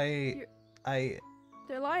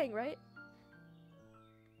 They're lying, right?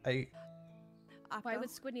 Why would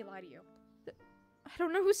Squidney lie to you? I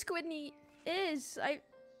don't know who Squidney is.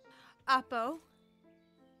 Appo.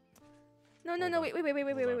 No,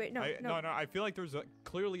 wait. No, I feel like there's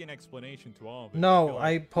clearly an explanation to all of it. No,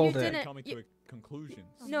 I pulled it. You're coming to a conclusion.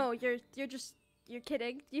 No, you're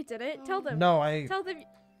kidding. You did it. Tell them. No, Tell them.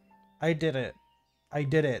 I did it. I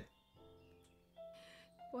did it.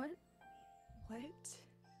 What?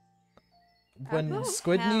 When Apple?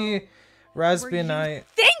 Squidney, Rasby, and I.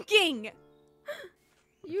 Thinking.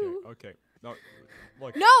 You. Okay. No.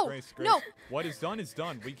 Look. No. Grace, No. What is done is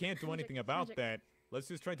done. We can't do anything about that. Let's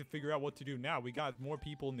just try to figure out what to do now. We got more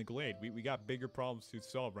people in the glade. We got bigger problems to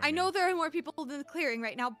solve right now. I know there are more people in the clearing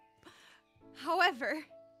right now. However,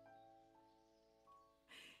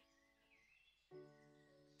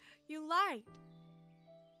 you lied.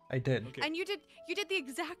 I did. Okay. And you did the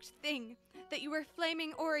exact thing that you were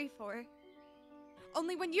flaming Ori for.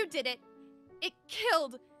 Only when you did it, it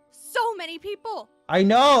killed so many people. I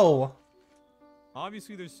know.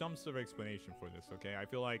 Obviously, there's some sort of explanation for this, okay? I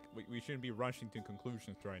feel like we shouldn't be rushing to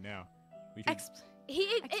conclusions right now. We should... He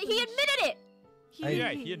admitted it.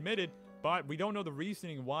 Yeah, he admitted, but we don't know the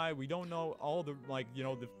reasoning why. We don't know all the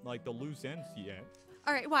the loose ends yet.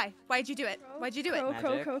 All right, why? Why'd you do it? Why'd you do it?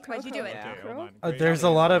 Why'd you do it? Okay, hold on. There's a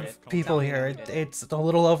lot of people here. It's a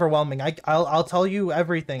little overwhelming. I'll tell you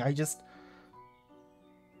everything. I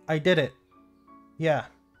did it. Yeah,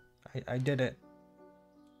 I did it.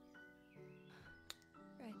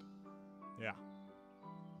 Yeah.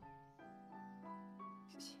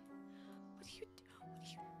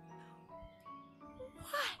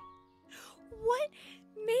 What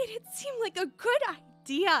made it seem like a good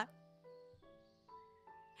idea?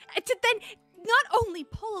 To then not only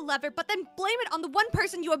pull a lever, but then blame it on the one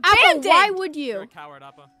person you abandoned. Apple, why would you? You're a coward,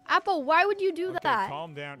 Appa. Apple, why would you do Okay, that?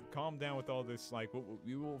 calm down with all this. Like,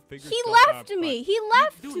 we will figure. He stuff left out, me. but- He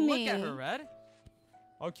left Dude, me. look at her, Red.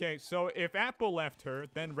 Okay, so if Apple left her,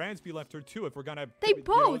 then Ransby left her too. If we're gonna. They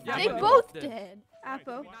both. Yeah, they but they both both did. did.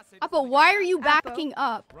 Apple. Apple, why are you backing Apple.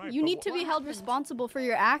 up? Right, You but need to what be held responsible for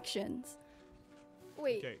your actions.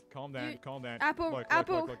 Wait. Okay, calm down, calm down. Apple,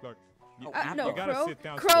 Look. You, no, you gotta Crow. sit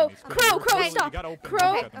down. Crow. Squidney. Crow. Squidney, Stop. You gotta open Crow.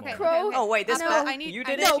 your mouth at the moment. Crow. Oh, wait, this No, guy- I need. you I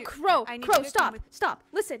did need it? No, you- Crow. I need Crow, you to come stop. with- Stop.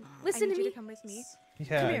 Listen. I Listen need to you me. to come with me.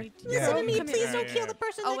 Yeah. here. Listen to me, Come please here. don't kill the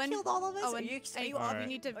person Owen, that killed all of us. Owen, Are you Alright.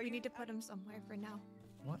 we need to put him somewhere for now.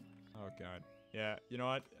 Oh god. Yeah. You know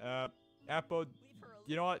what? Apple.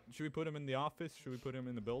 You know what? Should we put him in the office? Should we put him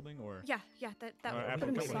in the building or? Yeah, that Alright, would Apple,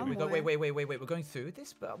 be come great. with me. Wait. We're going through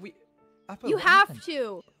this, but we. Apple, You what have happened?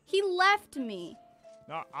 to. He left me.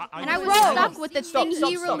 No, And I was stuck with the thing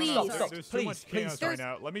he released. There's too much chaos right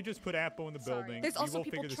now. Let me just put Apple in the building. There's We also will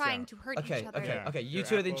people figure this trying out. to hurt Okay, each other. okay. You Here,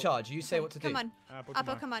 two are in Apple. charge. You say what to do. Come on, Apple,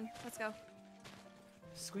 Apple, come on. Let's go.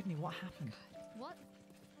 Squidney, what happened? What?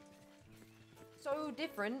 So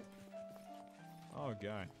different. Oh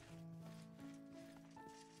god.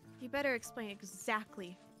 You better explain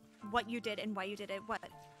exactly what you did and why you did it. What?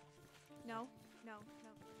 No, no, no.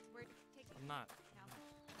 We're taking. I'm not.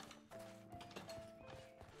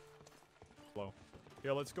 Hello.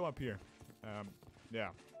 Yeah, let's go up here. Yeah.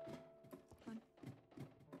 One.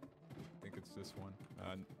 I think it's this one.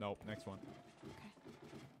 Nope, next one. Okay.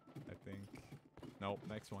 I think. Nope,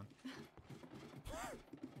 next one.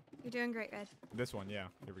 You're doing great, Red. This one, yeah.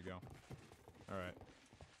 Here we go. Alright.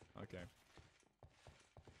 Okay.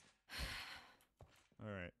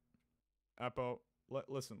 Alright. Apo,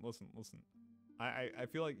 listen. I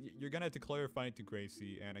feel like you're gonna have to clarify to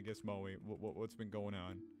Gracie and I guess Moe what's been going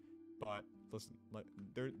on. But listen,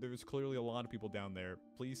 there's clearly a lot of people down there.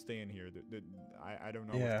 Please stay in here. I don't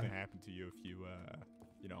know what's gonna happen to you if you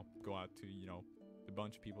you know, go out to, you know, a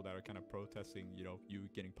bunch of people that are kind of protesting, you know, you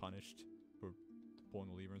getting punished for pulling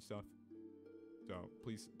the lever and stuff. So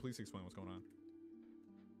please explain what's going on.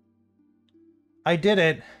 I did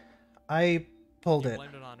it. I pulled You it.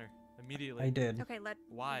 blamed it on her immediately. I did. Okay,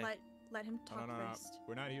 Why? Let him talk No. first.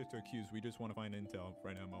 We're not here to accuse. We just want to find intel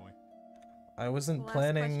right now, Moe. I wasn't We'll ask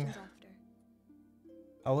planning. questions after.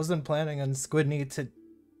 I wasn't planning on Squidney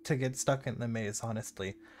to get stuck in the maze.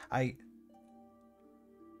 Honestly, I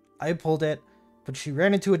pulled it, but she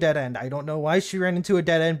ran into a dead end. I don't know why she ran into a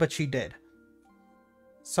dead end, but she did.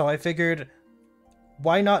 So I figured,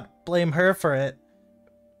 why not blame her for it?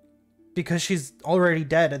 Because she's already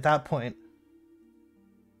dead at that point.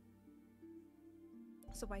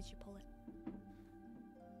 So why'd you pull it?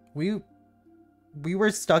 We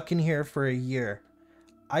were stuck in here for a year.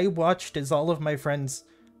 I watched as all of my friends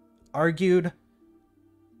argued.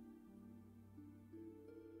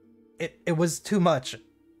 It was too much.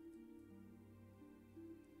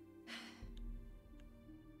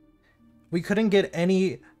 We couldn't get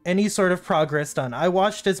any sort of progress done. I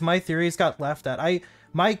watched as my theories got laughed at.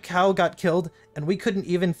 My cow got killed and we couldn't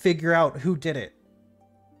even figure out who did it.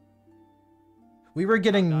 We were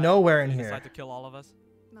getting nowhere in You here. decide to kill all of us?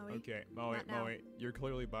 Okay, Moe, you're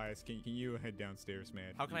clearly biased. Can you head downstairs,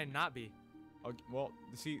 man? How can I not be? Okay, well,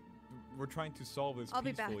 see, we're trying to solve this I'll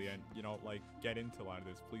be back. peacefully and, you know, like, get into a lot of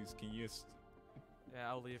this. Please, can you just... Yeah,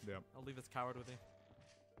 I'll leave. Yeah. I'll leave this coward with you.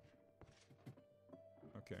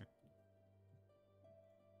 Okay.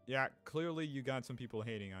 Yeah, clearly you got some people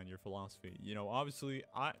hating on your philosophy. You know, obviously,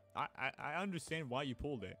 I understand why you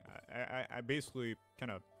pulled it. I basically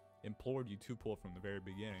kind of implored you to pull from the very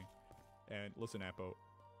beginning. And listen, Apo,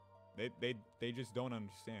 they just don't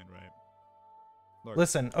understand, right? Look.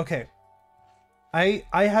 Listen, okay. I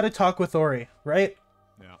had a talk with Ori, right?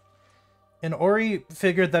 Yeah. And Ori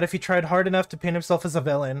figured that if he tried hard enough to paint himself as a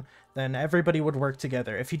villain, then everybody would work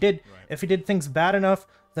together. If he did things bad enough,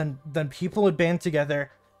 then people would band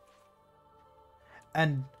together.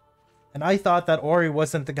 And I thought that Ori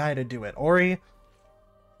wasn't the guy to do it. Ori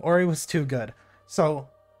was too good. So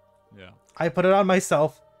yeah. I put it on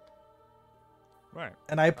myself. Right.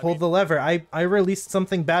 And I pulled the lever. I released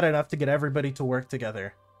something bad enough to get everybody to work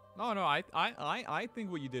together. No, I think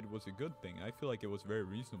what you did was a good thing. I feel like it was very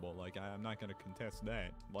reasonable. Like, I'm not gonna contest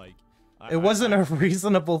that. Like, It wasn't a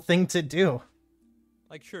reasonable thing to do.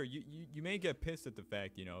 Like, sure, you may get pissed at the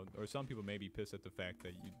fact, you know, or some people may be pissed at the fact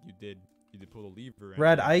that you did pull the lever.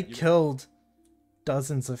 Red, I killed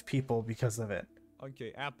dozens of people because of it.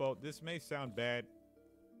 Okay, Apo, this may sound bad,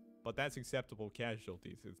 but that's acceptable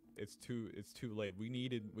casualties. It's too late. We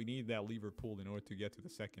needed that lever pulled in order to get to the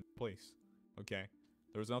second place. Okay,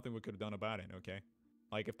 there was nothing we could have done about it. Okay,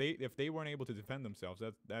 like if they weren't able to defend themselves,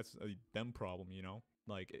 that's a them problem, you know.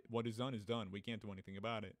 Like, what is done is done. We can't do anything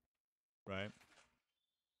about it, right?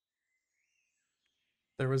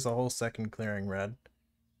 There was a whole second clearing, Red.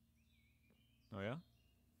 Oh yeah?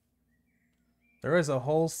 There was a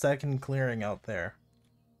whole second clearing out there.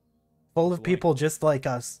 Full of people just like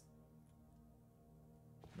us.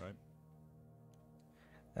 Right.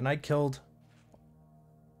 And I killed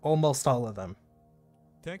almost all of them.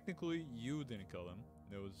 Technically, you didn't kill them.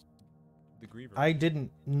 It was the Griever. I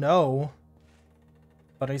didn't know,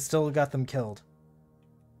 but I still got them killed.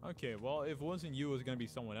 Okay, well, if it wasn't you, it was going to be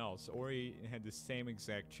someone else. Ori had the same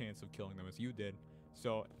exact chance of killing them as you did.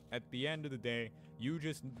 So, at the end of the day, you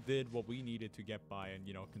just did what we needed to get by and,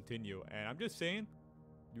 you know, continue. And I'm just saying,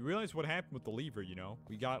 you realize what happened with the lever, you know?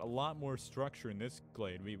 We got a lot more structure in this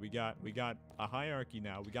glade. We got a hierarchy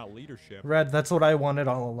now. We got leadership. Red, that's what I wanted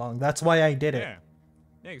all along. That's why I did it.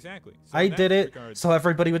 Yeah, exactly. So I did it so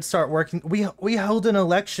everybody would start working. We held an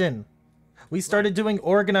election. We started doing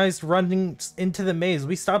organized running into the maze.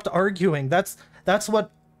 We stopped arguing. That's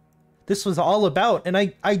what this was all about. And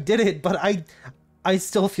I did it, but I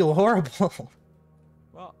still feel horrible.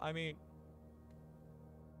 Well, I mean,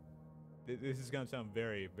 this is gonna sound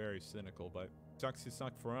very, very cynical, but sucks to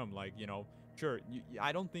suck for him. Like, you know, sure,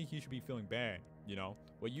 I don't think he should be feeling bad. You know,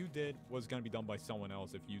 what you did was gonna be done by someone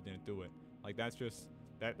else if you didn't do it. Like, that's just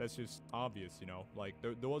obvious. You know, like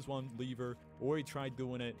there was one lever, or he tried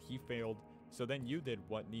doing it, he failed. So then you did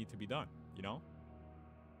what needed to be done. You know.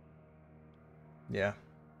 Yeah.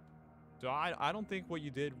 So I don't think what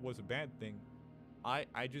you did was a bad thing. I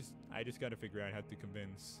just got to figure out how to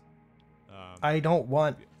convince. I don't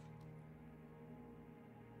want.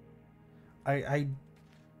 I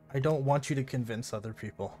don't want you to convince other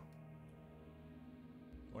people.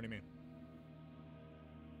 What do you mean?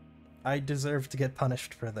 I deserve to get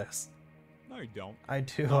punished for this. No, you don't. I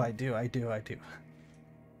do. No. I do.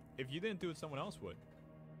 If you didn't do it, someone else would.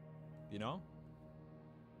 You know?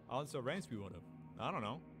 Also, Ransby would have. I don't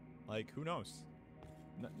know. Like, who knows?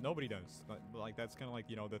 Nobody does. Like, that's kind of like,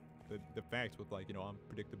 you know, the facts with, like, you know,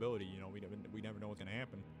 unpredictability. You know, we never know what's gonna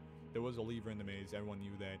happen. There was a lever in the maze. Everyone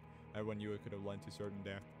knew that. Everyone knew it could have led to certain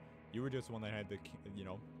death. You were just the one that had the, you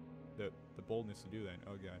know, the boldness to do that.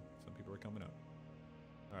 Oh god, some people are coming up.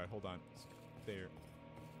 All right, hold on. Stay here.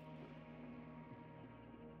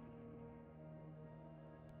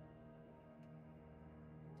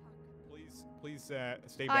 Please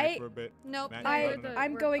stay back for a bit. Nope. Magic,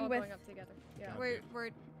 I'm going with. Going up together. Yeah.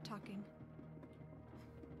 We're talking.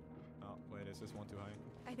 Oh wait, is this one too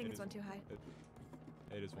high? I think it's one too high.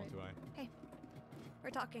 It is one too high. Hey,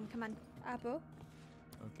 we're talking. Come on. Apple.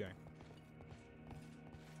 Okay.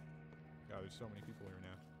 God, there's so many people here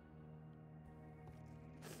now.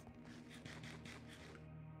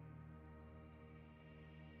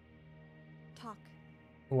 Talk.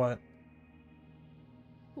 What?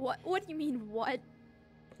 What do you mean, what?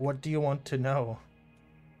 What do you want to know?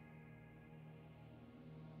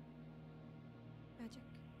 Magic.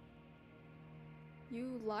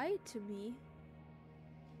 You lied to me.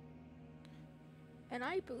 And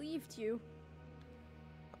I believed you.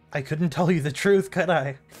 I couldn't tell you the truth, could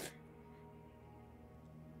I?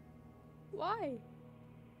 Why?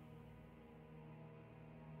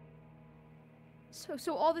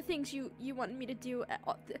 So all the things you wanted me to do,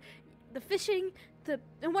 the fishing,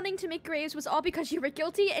 and wanting to make graves was all because you were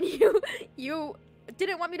guilty and you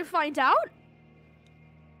didn't want me to find out?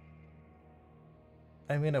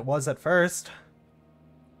 I mean, it was at first.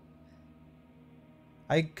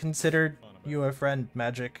 I considered you a friend,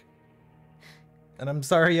 Magic. And I'm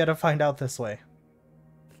sorry you had to find out this way.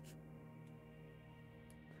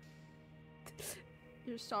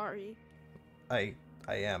 You're sorry. I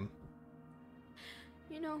am.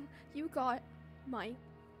 You know, you got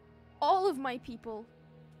all of my people.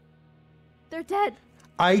 They're dead.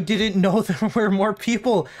 I didn't know there were more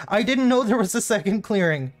people. I didn't know there was a second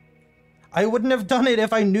clearing. I wouldn't have done it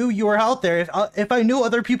if I knew you were out there. If I knew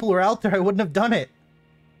other people were out there, I wouldn't have done it.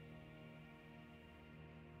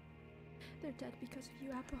 They're dead because of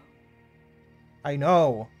you, Apple. I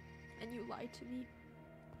know. And you lied to me.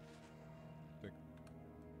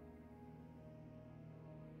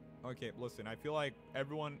 Okay, listen, I feel like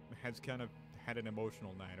everyone has kind of had an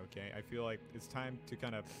emotional night, okay? I feel like it's time to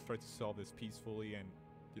kind of try to solve this peacefully and,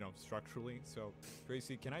 you know, structurally. So,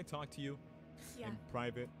 Gracie, can I talk to you in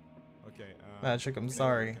private? Okay. Magic, I'm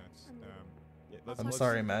sorry. Yeah, I'm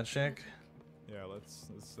sorry, Magic. Yeah,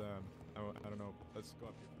 let's I don't know. Let's go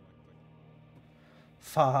up here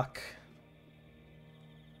for Fuck.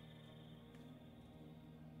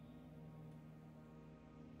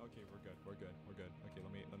 Okay, we're good. Okay,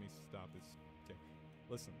 let me stop this. Okay,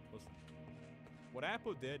 listen. What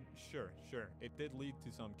Apple did, sure, it did lead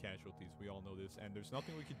to some casualties. We all know this, and there's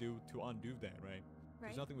nothing we could do to undo that, right?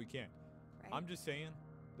 There's nothing we can. Right. I'm just saying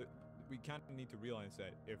that we kind of need to realize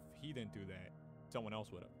that if he didn't do that, someone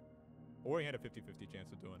else would have, or he had a 50-50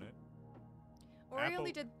 chance of doing it. Or he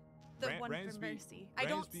only did the one for Mercy. I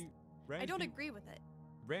don't agree with it.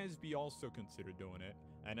 Ransby also considered doing it,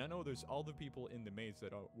 and I know there's other people in the maze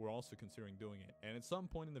that were also considering doing it. And at some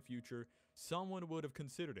point in the future, someone would have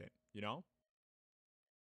considered it. You know,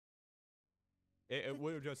 it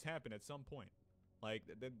would have just happened at some point. Like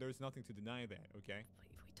there's nothing to deny that. Okay.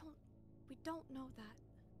 We don't know that.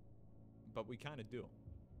 But we kind of do.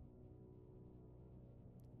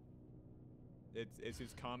 It's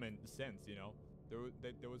just common sense, you know.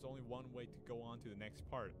 There was only one way to go on to the next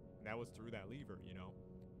part, and that was through that lever, you know.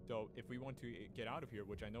 So if we want to get out of here,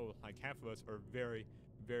 which I know like half of us are very,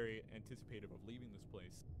 very anticipative of leaving this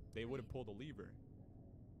place, they would have pulled the lever.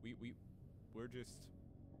 We're just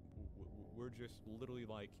literally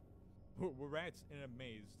like we're rats in a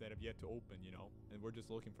maze that have yet to open, you know, and we're just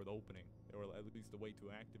looking for the opening, or at least the way to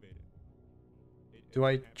activate it. Do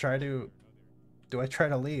I try to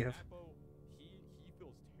leave? He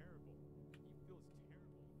feels terrible.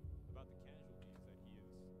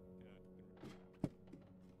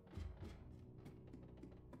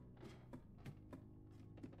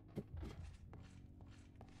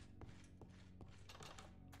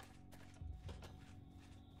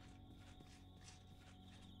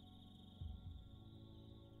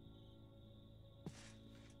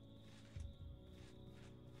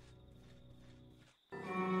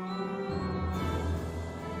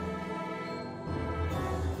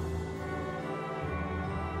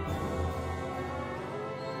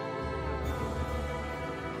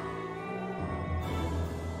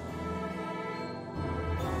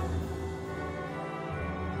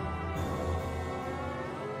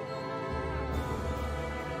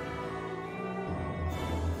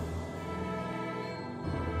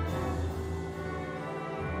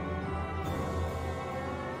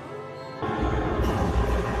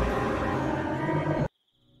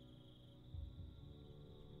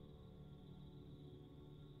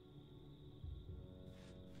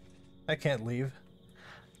 I can't leave.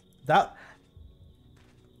 That...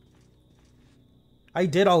 I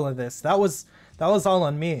did all of this. That was all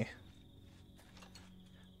on me.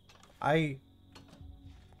 I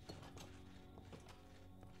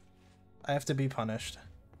have to be punished.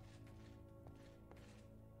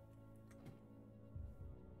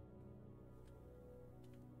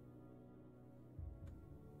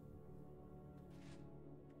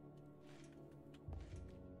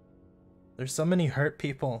 There's so many hurt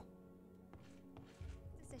people.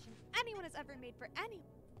 Decision anyone has ever made for any.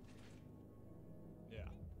 Yeah.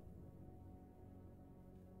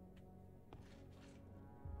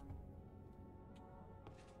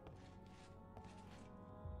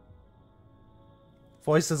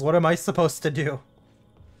 Voices, what am I supposed to do?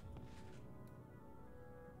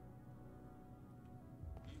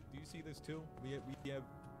 Do you see this too?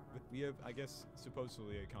 We have, I guess,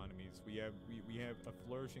 supposedly economies. We have a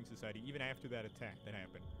flourishing society. Even after that attack that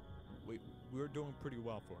happened, we're doing pretty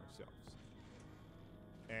well for ourselves.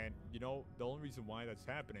 And you know, the only reason why that's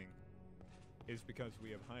happening is because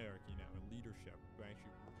we have hierarchy now and leadership, who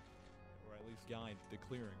actually, or at least guide the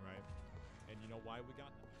clearing, right? And you know why we got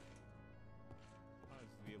that? Because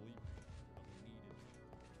the elite needed.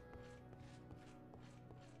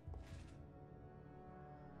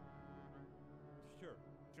 Sure.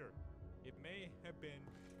 It may have been,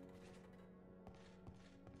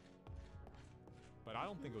 but I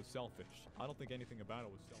don't think it was selfish. I don't think anything about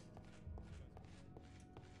it was selfish.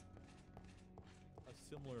 A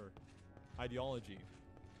similar ideology.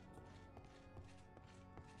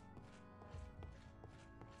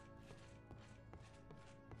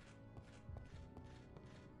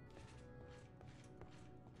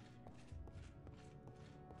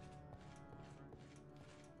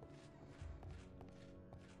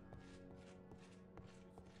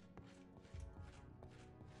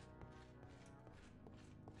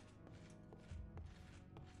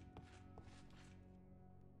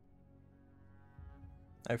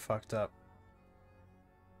 I fucked up.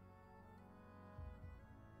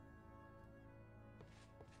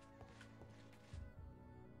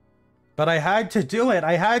 But I had to do it.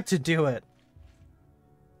 I had to do it.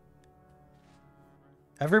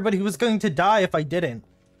 Everybody was going to die if I didn't.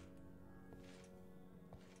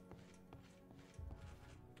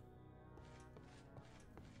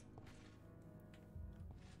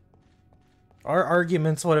 Our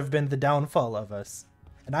arguments would have been the downfall of us.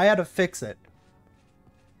 And I had to fix it.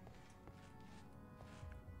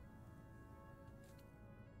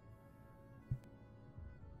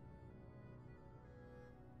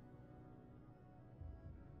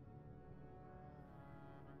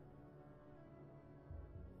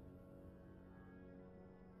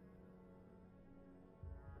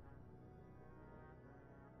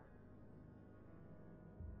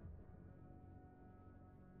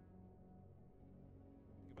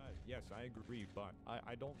 Yes, I agree, but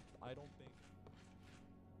I don't think.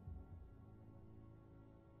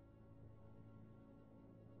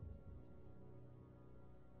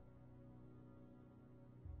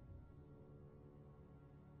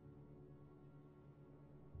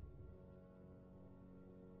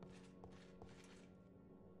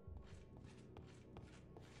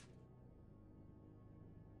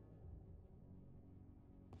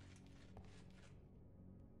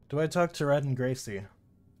 Do I talk to Red and Gracie?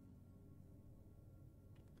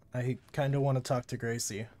 I kind of want to talk to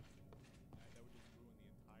Gracie.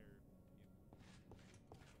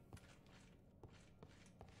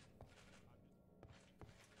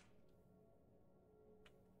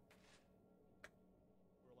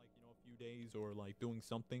 For like, you know, a few days or like doing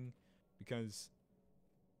something, because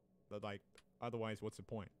like otherwise what's the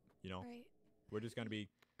point, you know? Right. We're just gonna be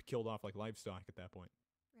killed off like livestock at that point.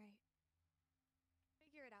 Right.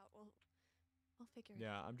 Figure it out. We'll figure it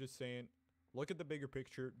out. Yeah, I'm just saying, look at the bigger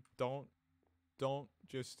picture. Don't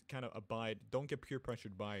just kind of abide. Don't get peer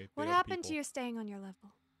pressured by the What other happened people. to you staying on your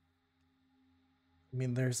level? I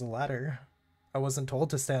mean, there's a ladder. I wasn't told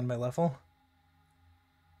to stay on my level.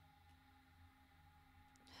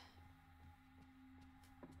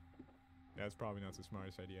 That's probably not the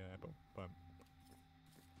smartest idea, but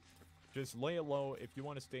just lay it low. If you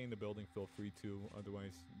want to stay in the building, feel free to.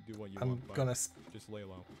 Otherwise, do what you want. I'm gonna... just lay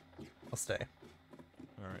low. I'll stay.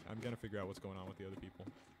 Alright, I'm gonna figure out what's going on with the other people.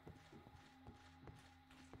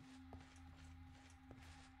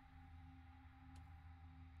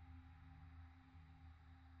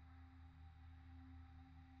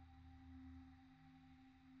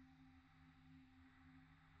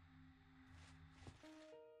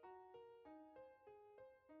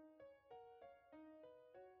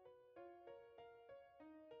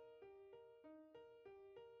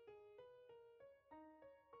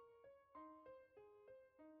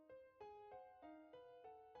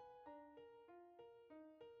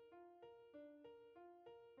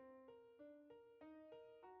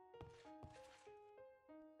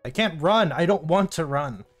 I can't run. I don't want to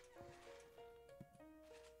run.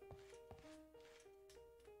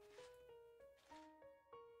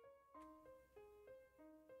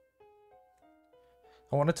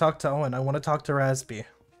 I want to talk to Owen. I want to talk to Rasby.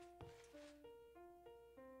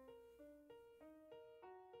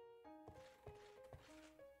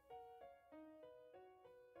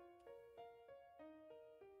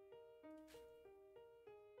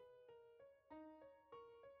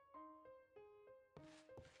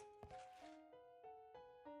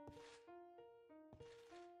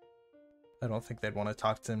 I don't think they'd want to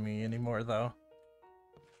talk to me anymore, though.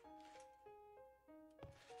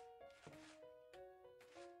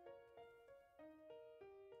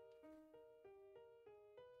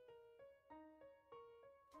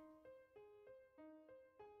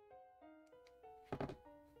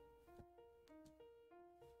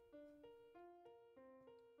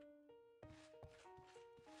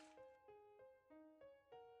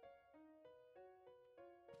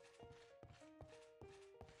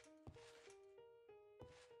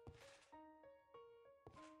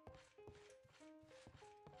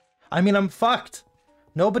 I mean, I'm fucked.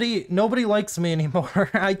 Nobody likes me anymore.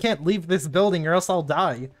 I can't leave this building or else I'll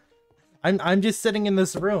die. I'm just sitting in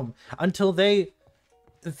this room until they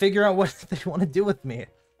figure out what they want to do with me.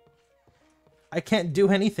 I can't do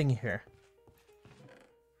anything here.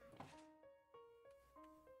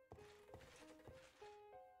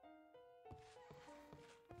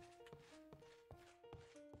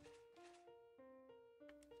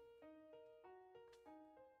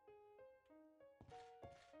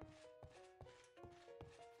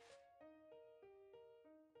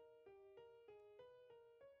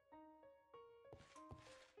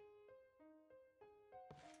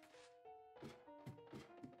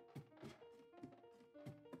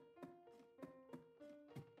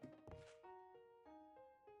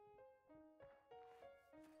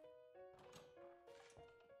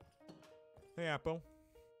 Hey, Apple.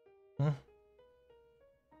 Hmm?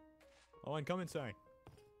 Owen, come inside.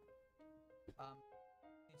 Need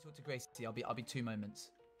to talk to Gracie. I'll be 2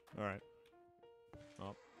 moments. All right.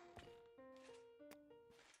 Oh.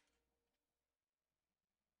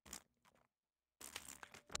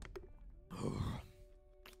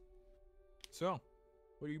 So,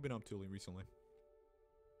 what have you been up to recently?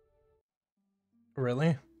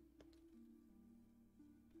 Really?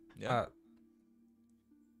 Yeah.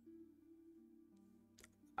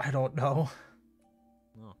 I don't know.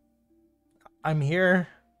 Oh. I'm here.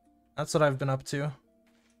 That's what I've been up to.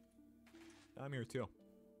 I'm here too.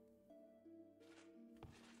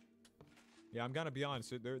 Yeah, I'm gonna be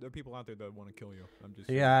honest. There are people out there that want to kill you. I'm just.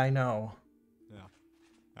 Yeah, I know.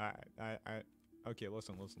 Yeah. Okay,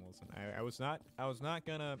 listen. I was not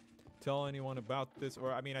gonna tell anyone about this,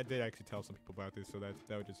 or I mean, I did actually tell some people about this, so that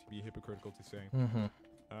would just be hypocritical to say. Mm-hmm.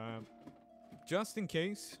 Just in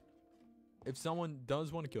case, if someone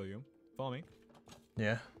does want to kill you, follow me.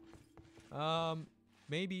 Yeah.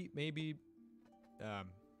 Maybe,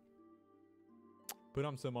 put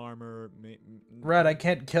on some armor. Red, I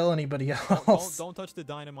can't kill anybody else. Don't touch the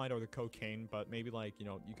dynamite or the cocaine, but maybe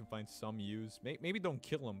you can find some use. Maybe don't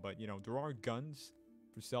kill them, but there are guns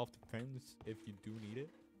for self-defense if you do need it.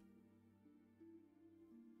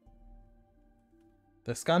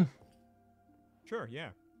 This gun? Sure, yeah.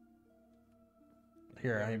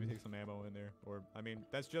 Here, yeah, I maybe take some ammo in there, or I mean,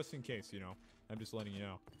 that's just in case. I'm just letting you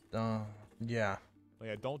know. Yeah. But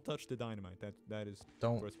yeah, don't touch the dynamite. That is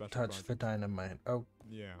Don't for a special touch project. the dynamite. Oh.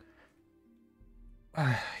 Yeah.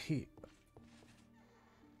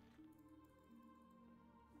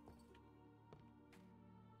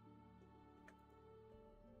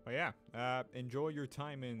 But yeah, enjoy your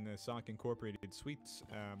time in Sock Incorporated Suites.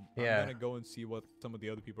 Yeah. I'm gonna go and see what some of the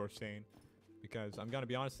other people are saying, because I'm gonna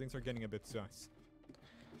be honest, things are getting a bit sus.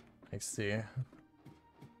 I see.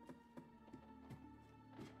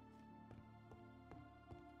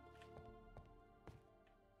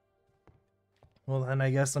 Well, then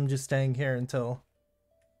I guess I'm just staying here until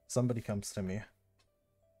somebody comes to me.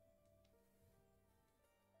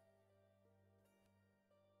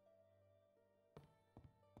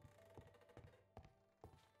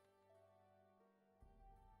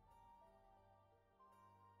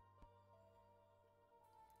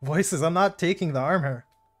 Voices, I'm not taking the armor.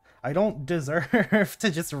 I don't deserve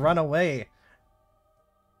to just run away.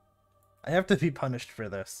 I have to be punished for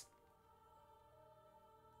this.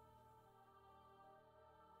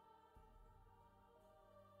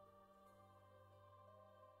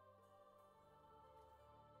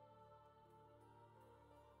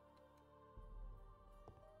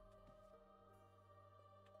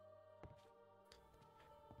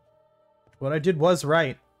 What I did was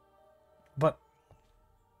right, but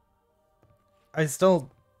I still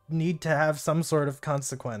need to have some sort of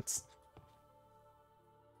consequence.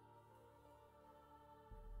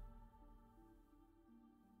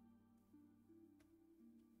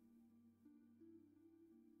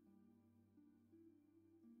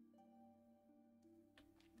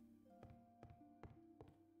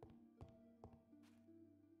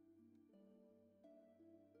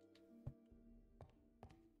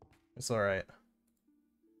 It's alright.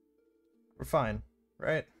 We're fine,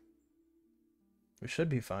 right? We should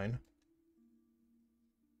be fine.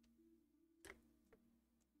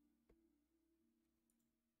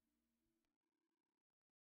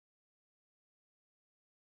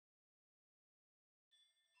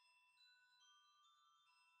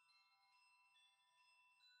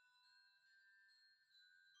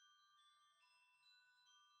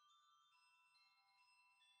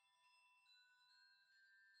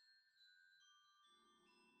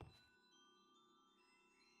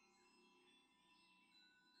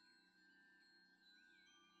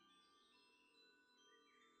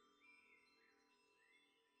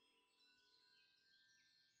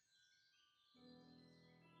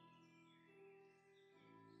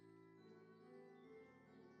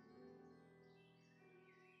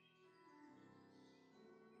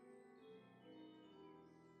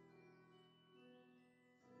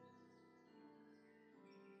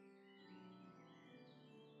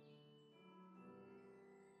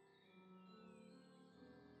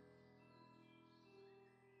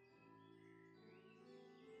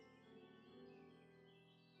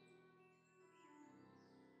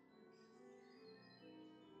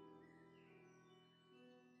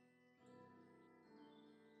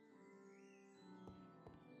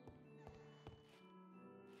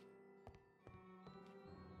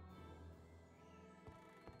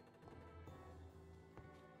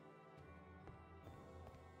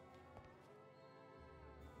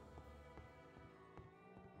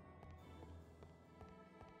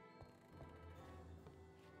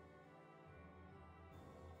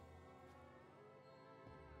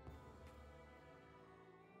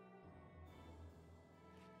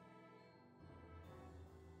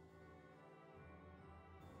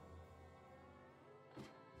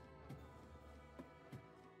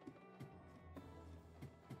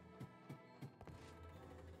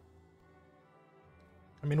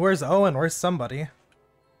 I mean, where's Owen? Where's somebody?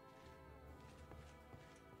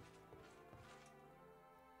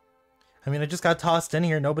 I mean, I just got tossed in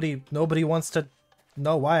here. Nobody wants to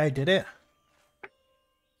know why I did it.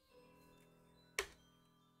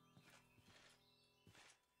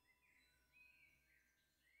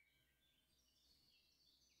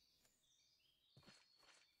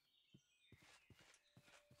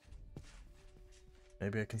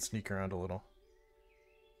 Maybe I can sneak around a little.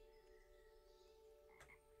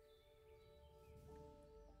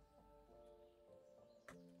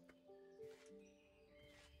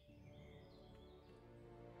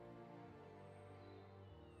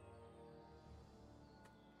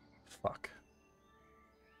 Fuck.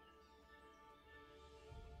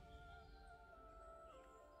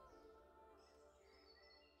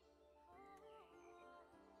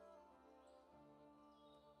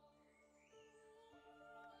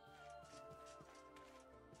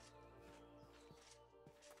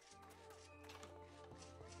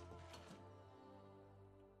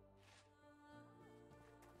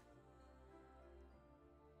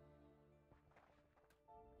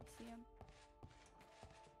 See him.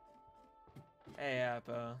 Hey,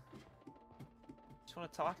 Appo. Just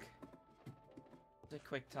want to talk? Just a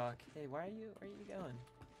quick talk. Hey, where are you going?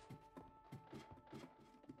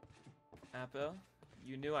 Appo,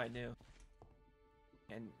 you knew I knew.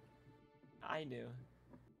 And I knew.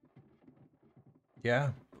 Yeah.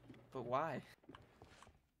 But why?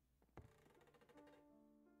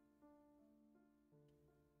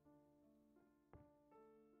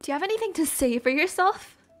 Do you have anything to say for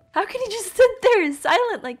yourself? How can you just sit there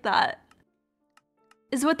silent like that?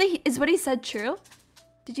 Is what he said true?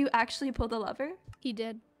 Did you actually pull the lever? He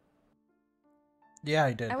did. Yeah,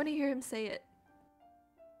 I did. I want to hear him say it.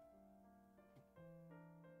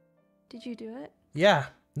 Did you do it? Yeah.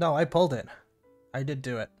 No, I pulled it. I did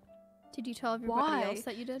do it. Did you tell everybody Why? else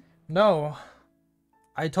that you did? No.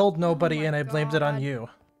 I told nobody my and I blamed it on God. you.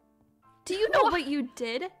 Do you know what you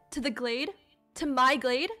did to the glade? To my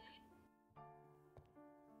glade?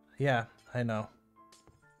 Yeah, I know.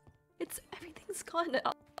 Everything's gone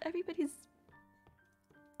now. Everybody's...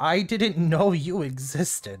 I didn't know you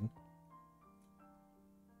existed.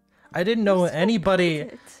 I didn't know anybody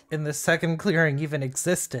in the second clearing even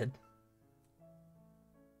existed.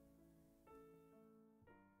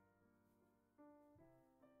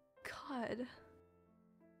 God.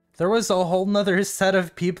 There was a whole nother set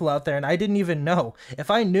of people out there and I didn't even know.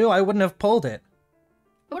 If I knew, I wouldn't have pulled it.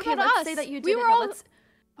 What Okay, about let's us? say that you We didn't were know. all. Let's-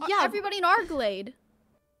 Yeah, everybody in our glade.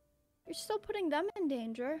 You're still putting them in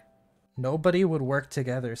danger. Nobody would work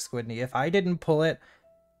together, Squidney. If I didn't pull it,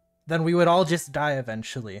 then we would all just die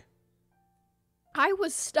eventually. I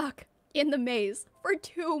was stuck in the maze for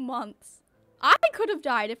 2 months. I could have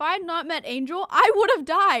died. If I had not met Angel, I would have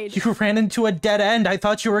died. You ran into a dead end. I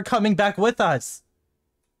thought you were coming back with us.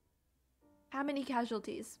 How many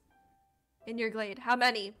casualties in your glade? How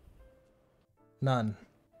many? None.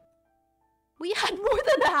 We had more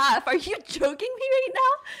than half. Are you joking me right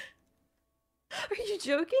now? Are you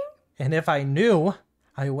joking? And if I knew,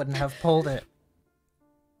 I wouldn't have pulled it.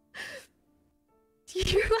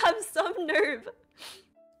 You have some nerve.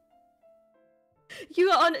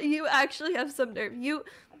 You actually have some nerve. You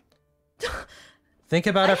Think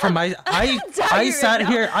about it from my I sat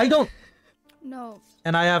here. I don't No.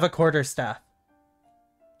 and I have a quarterstaff.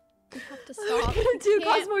 You have to What are stop. you gonna do? You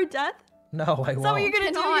Cause can't- more death? No, I Is that what won't. you're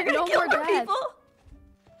gonna do? Cannot, You're gonna no kill more more death. people?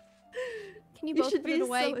 Can you You both should put it be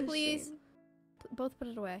away, so please? ashamed. Both put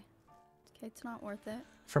it away. Okay, it's not worth it.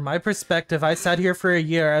 From my perspective, I sat here for a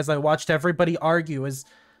year as I watched everybody argue as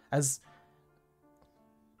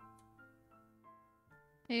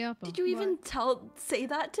Hey, Apple. Did you even say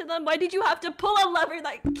that to them? Why did you have to pull a lever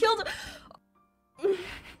that killed him?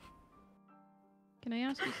 Can I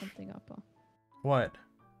ask you something, Apple? what?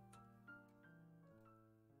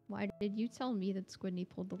 Why did you tell me that Squidney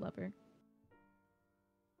pulled the lever?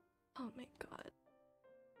 Oh my god.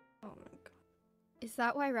 Oh my god. Is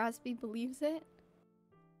that why Raspy believes it?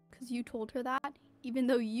 Because you told her that? Even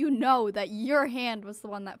though you know that your hand was the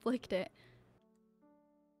one that flicked it.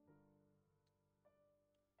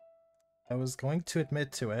 I was going to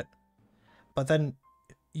admit to it, but then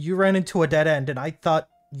you ran into a dead end and I thought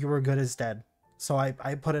you were good as dead. So I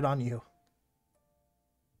put it on you.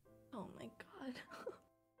 Oh my god.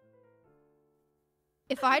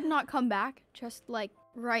 If I'd not come back, just like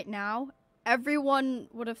right now, everyone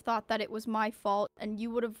would have thought that it was my fault and you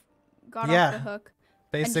would have got Yeah, off the hook.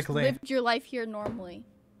 basically. And just lived your life here normally.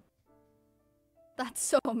 That's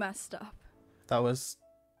so messed up. That was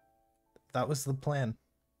the plan.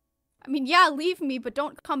 I mean, yeah, leave me, but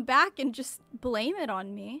don't come back and just blame it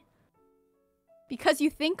on me. Because you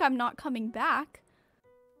think I'm not coming back.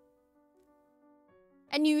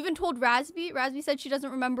 And you even told Raspy. Raspy said she doesn't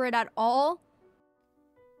remember it at all.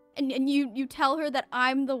 And you tell her that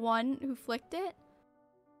I'm the one who flicked it.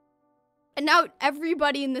 And now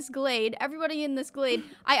everybody in this glade,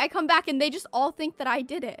 I come back and they just all think that I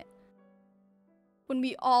did it. When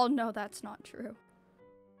we all know that's not true.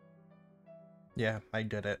 Yeah, I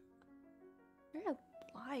did it. You're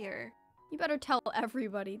a liar. You better tell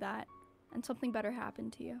everybody that. And something better happen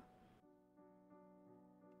to you.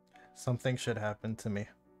 Something should happen to me.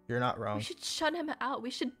 You're not wrong. We should shut him out. We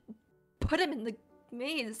should put him in the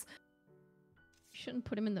maze. You shouldn't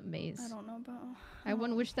put him in the maze. I don't know about... I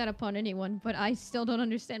wouldn't wish that upon anyone, but I still don't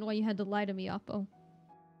understand why you had to lie to me, Oppo.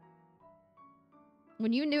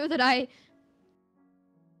 When you knew that I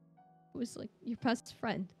was like your best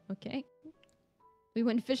friend, okay? We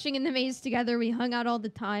went fishing in the maze together, we hung out all the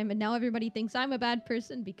time, and now everybody thinks I'm a bad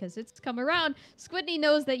person because it's come around. Squidney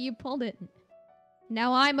knows that you pulled it.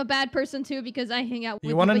 Now I'm a bad person too because I hang out with you.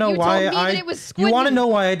 You want to know but why told me that it was You want to Squidney. know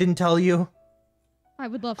why I didn't tell you? I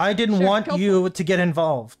would love to. I didn't Sure, want go for you it. to get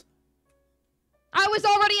involved. I was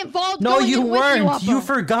already involved. No, going you in with weren't. You, You Oppo.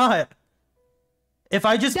 forgot. If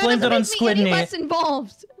I just That blamed it doesn't on make me any Squidney, less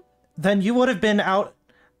involved. then you would have been out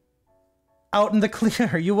in the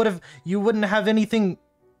clear. You wouldn't have anything.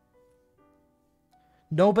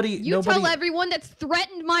 Nobody Tell everyone that's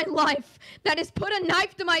threatened my life, that has put a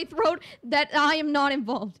knife to my throat, that I am not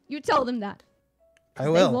involved. You tell them that. I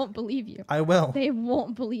will. They won't believe you. I will. They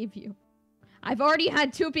won't believe you. I've already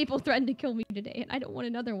had 2 people threaten to kill me today, and I don't want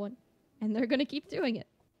another one. And they're gonna keep doing it.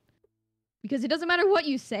 Because it doesn't matter what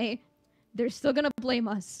you say, they're still gonna blame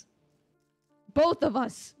us. Both of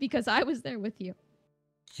us, because I was there with you.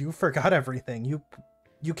 You forgot everything. You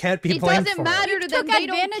can't be It blamed doesn't for matter it. to You them. took They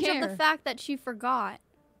don't advantage of care. the fact that she forgot.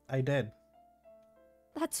 I did.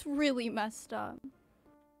 That's really messed up.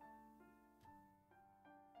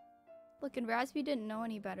 Look, and Raspy didn't know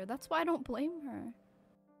any better. That's why I don't blame her.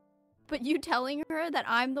 But you telling her that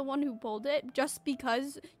I'm the one who pulled it just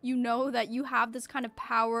because you know that you have this kind of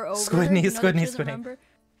power over her, Squidney, you know that she Squidney, doesn't Squidney. remember?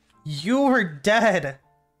 You were dead.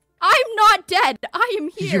 I'm not dead. I am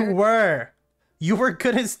here. You were. You were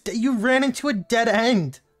good as. You ran into a dead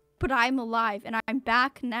end. But I'm alive and I'm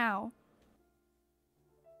back now.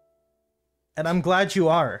 And I'm glad you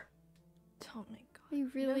are. Oh my god.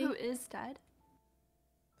 You really? You know who is dead?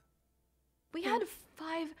 We had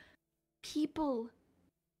 5 people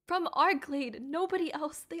from our glade. Nobody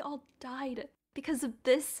else. They all died because of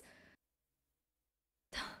this.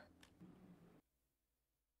 You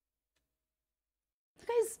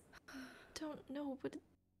guys don't know what.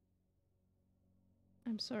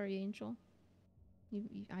 I'm sorry, Angel.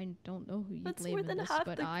 I don't know who you That's blame more in than this, half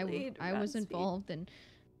but the I glade, was Raspy. involved, and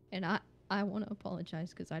I want to apologize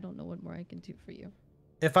because I don't know what more I can do for you.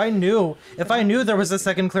 If I knew there was a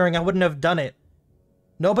second clearing, I wouldn't have done it.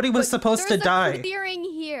 Nobody was supposed to die. There's a clearing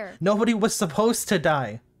here. Nobody was supposed to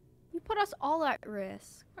die. You put us all at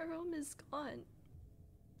risk. Our home is gone.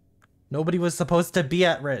 Nobody was supposed to be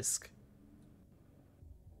at risk.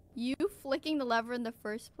 You flicking the lever in the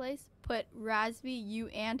first place put Raspy, you,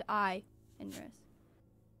 and I in risk.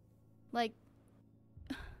 Like,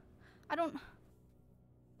 I don't.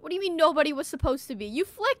 What do you mean nobody was supposed to be? You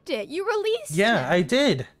flicked it. You released it. Yeah, I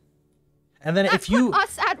did. And then That if you put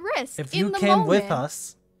us at risk. if in you the came with moment.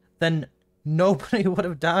 us, then nobody would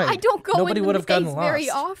have died. I don't go Nobody into would have these gotten days lost. very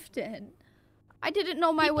often. I didn't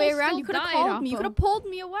know my People way around. still You could have died, called me. You Appo. could have pulled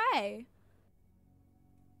me away.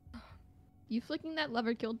 You flicking that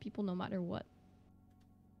lever killed people no matter what.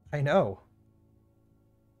 I know.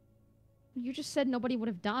 You just said nobody would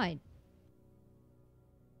have died.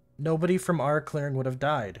 Nobody from our clearing would have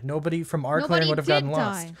died. Nobody from our Nobody clearing would have gotten did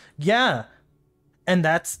lost. die. Yeah. And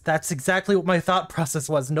that's exactly what my thought process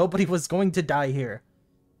was. Nobody was going to die here.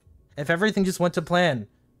 If everything just went to plan.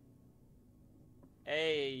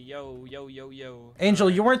 Hey, yo, yo, yo, yo. Angel,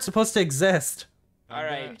 you weren't supposed to exist.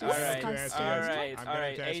 Alright, alright,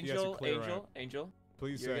 alright. Angel.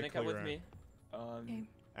 Please You're gonna come with clear me.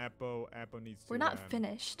 Appo needs to. We're not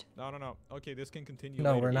finished. No. Okay, this can continue.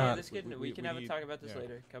 No, later. we're not. We can have a talk about this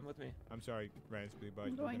later. Come with me. I'm sorry, Raspy, but I'm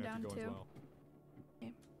you're going gonna have to down go as too.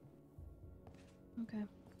 well. Okay.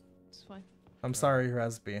 It's fine. I'm sorry,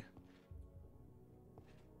 Raspy.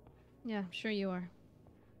 Yeah, I'm sure you are.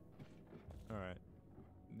 Alright.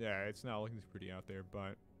 Yeah, it's not looking pretty out there,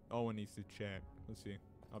 but Owen needs to chat. Let's see.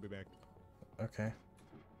 I'll be back. Okay.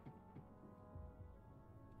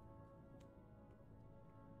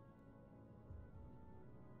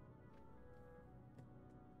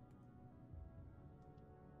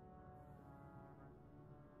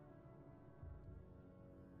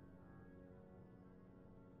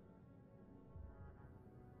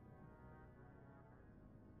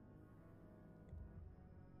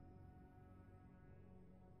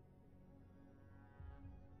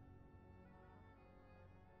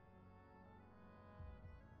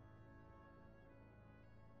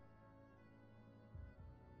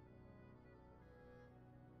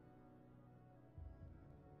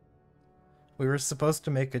 We were supposed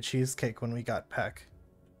to make a cheesecake when we got Peck.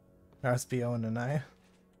 Raspy, Owen, and I.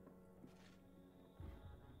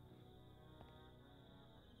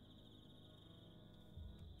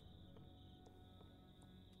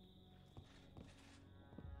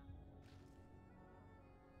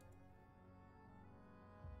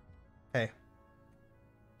 Hey.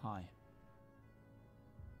 Hi.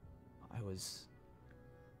 I was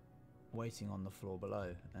waiting on the floor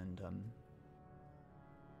below, and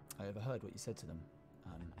I overheard what you said to them.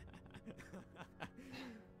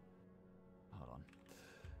 Hold on.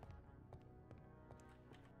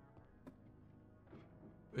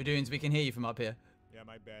 Udoons, we can hear you from up here. Yeah,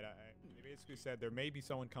 my bad. They basically said there may be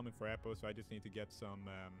someone coming for Appo, so I just need to get some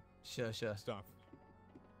Sure. stuff.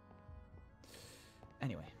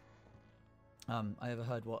 Anyway, I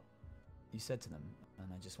overheard what you said to them,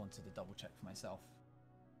 and I just wanted to double check for myself.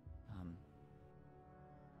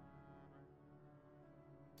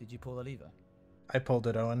 Did you pull the lever? I pulled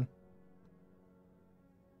it, Owen.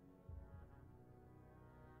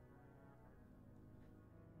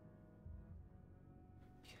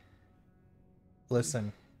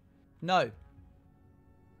 Listen. No.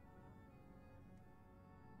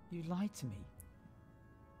 You lied to me.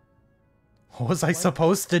 What was I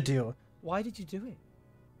supposed to do? Why did you do it?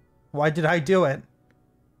 Why did I do it?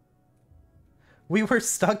 We were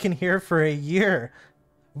stuck in here for a year.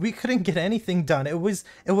 We couldn't get anything done. It was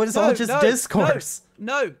all just discourse.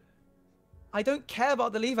 No. I don't care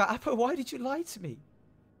about the lever. Appo, why did you lie to me?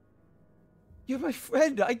 You're my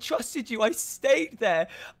friend. I trusted you. I stayed there.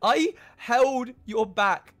 I held your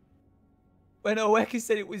back when Oweka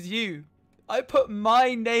said it was you. I put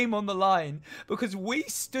my name on the line because we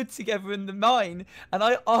stood together in the mine, and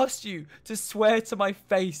I asked you to swear to my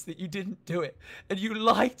face that you didn't do it, and you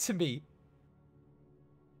lied to me.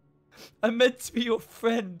 I meant to be your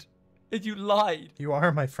friend, and you lied. You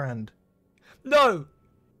are my friend. No!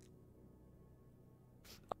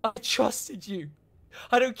 I trusted you.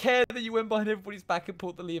 I don't care that you went behind everybody's back and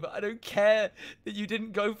pulled the lever. I don't care that you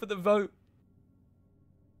didn't go for the vote.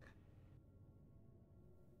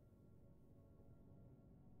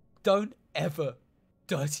 Don't ever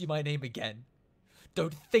dirty my name again.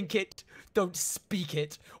 Don't think it. Don't speak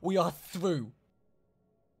it. We are through.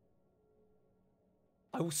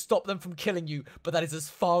 I will stop them from killing you, but that is as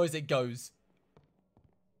far as it goes.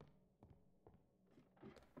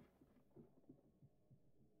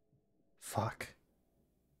 Fuck.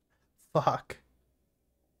 Fuck.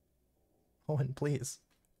 Owen, please.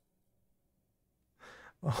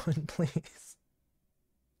 Owen, please.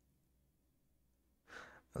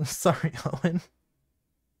 I'm sorry, Owen.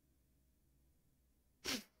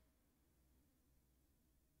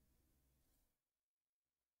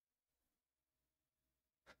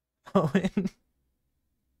 Owen.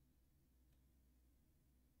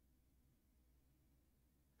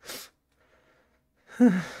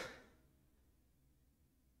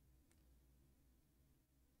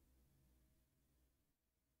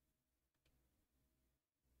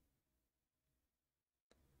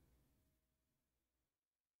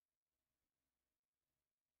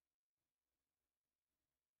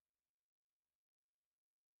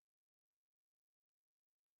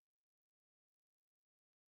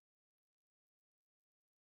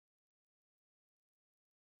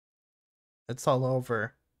 It's all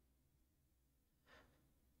over.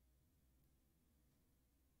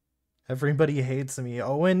 Everybody hates me.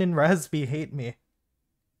 Owen and Rasby hate me.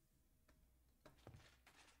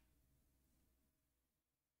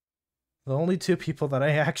 The only two people that I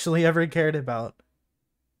actually ever cared about.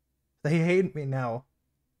 They hate me now.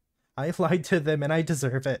 I lied to them and I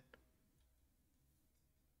deserve it.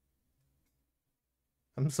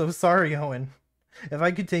 I'm so sorry, Owen. If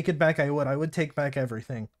I could take it back, I would. I would take back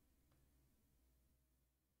everything.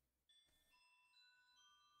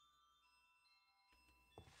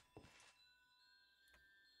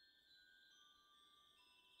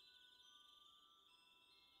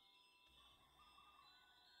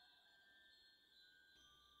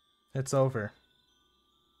 It's over.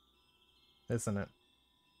 Isn't it?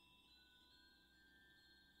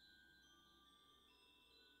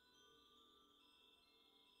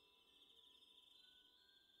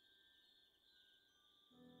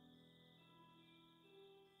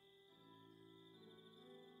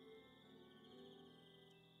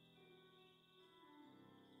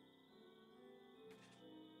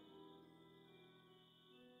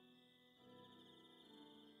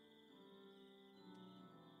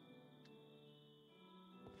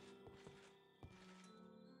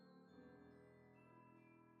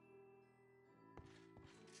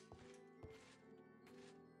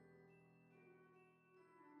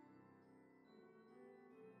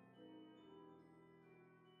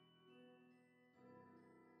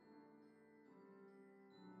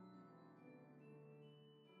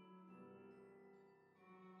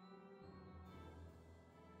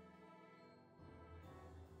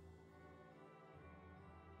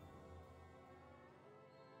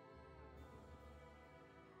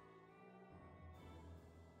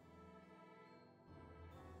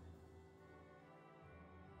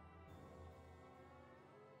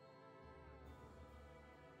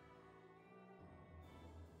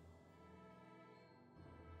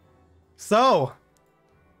 So,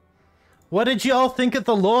 what did y'all think of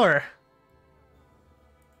the lore?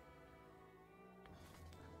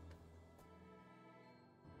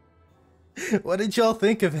 What did y'all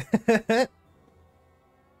think of it?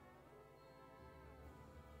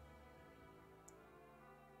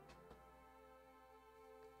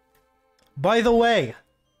 By the way,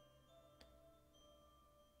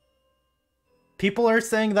 people are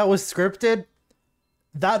saying that was scripted.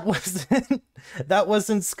 That wasn't that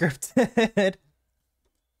wasn't scripted.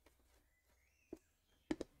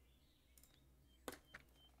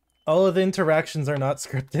 All of the interactions are not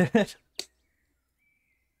scripted.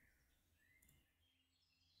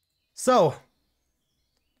 So,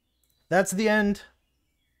 that's the end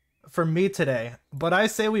for me today. But I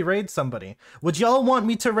say we raid somebody. Would y'all want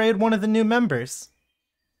me to raid one of the new members?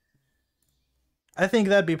 I think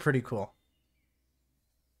that'd be pretty cool.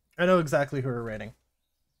 I know exactly who we're raiding.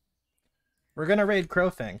 We're gonna raid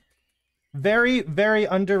Crowfang. Very, very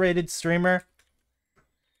underrated streamer.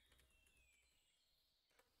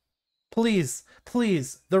 Please,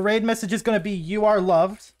 please. The raid message is gonna be "You are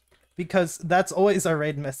loved," because that's always our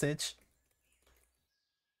raid message.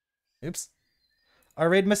 Oops. Our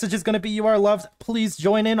raid message is gonna be "You are loved." Please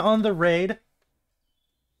join in on the raid.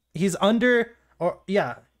 He's under,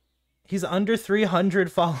 he's under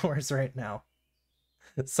 300 followers right now.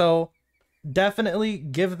 So, definitely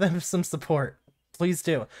give them some support. Please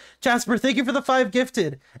do. Jasper, thank you for the 5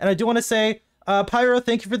 gifted. And I do want to say, Pyro,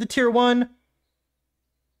 thank you for the tier 1.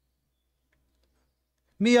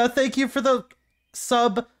 Mia, thank you for the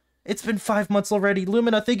sub. It's been 5 months already.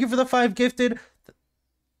 Lumina, thank you for the 5 gifted.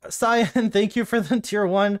 Cyan, thank you for the tier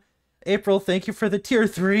 1. April, thank you for the tier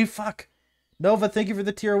 3. Fuck. Nova, thank you for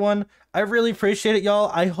the tier 1. I really appreciate it,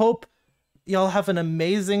 y'all. I hope y'all have an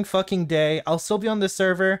amazing fucking day. I'll still be on this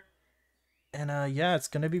server. And yeah, it's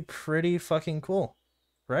gonna be pretty fucking cool.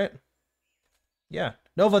 Right? Yeah.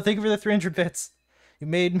 Nova, thank you for the 300 bits. You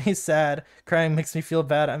made me sad. Crying makes me feel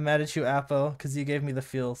bad. I'm mad at you, Apo, because you gave me the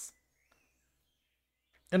feels.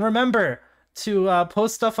 And remember to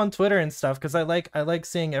post stuff on Twitter and stuff, because I like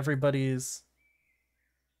seeing everybody's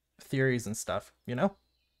theories and stuff, you know?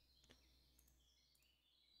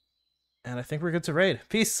 And I think we're good to raid.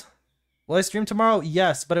 Peace. Will I stream tomorrow?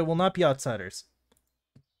 Yes, but it will not be Outsiders.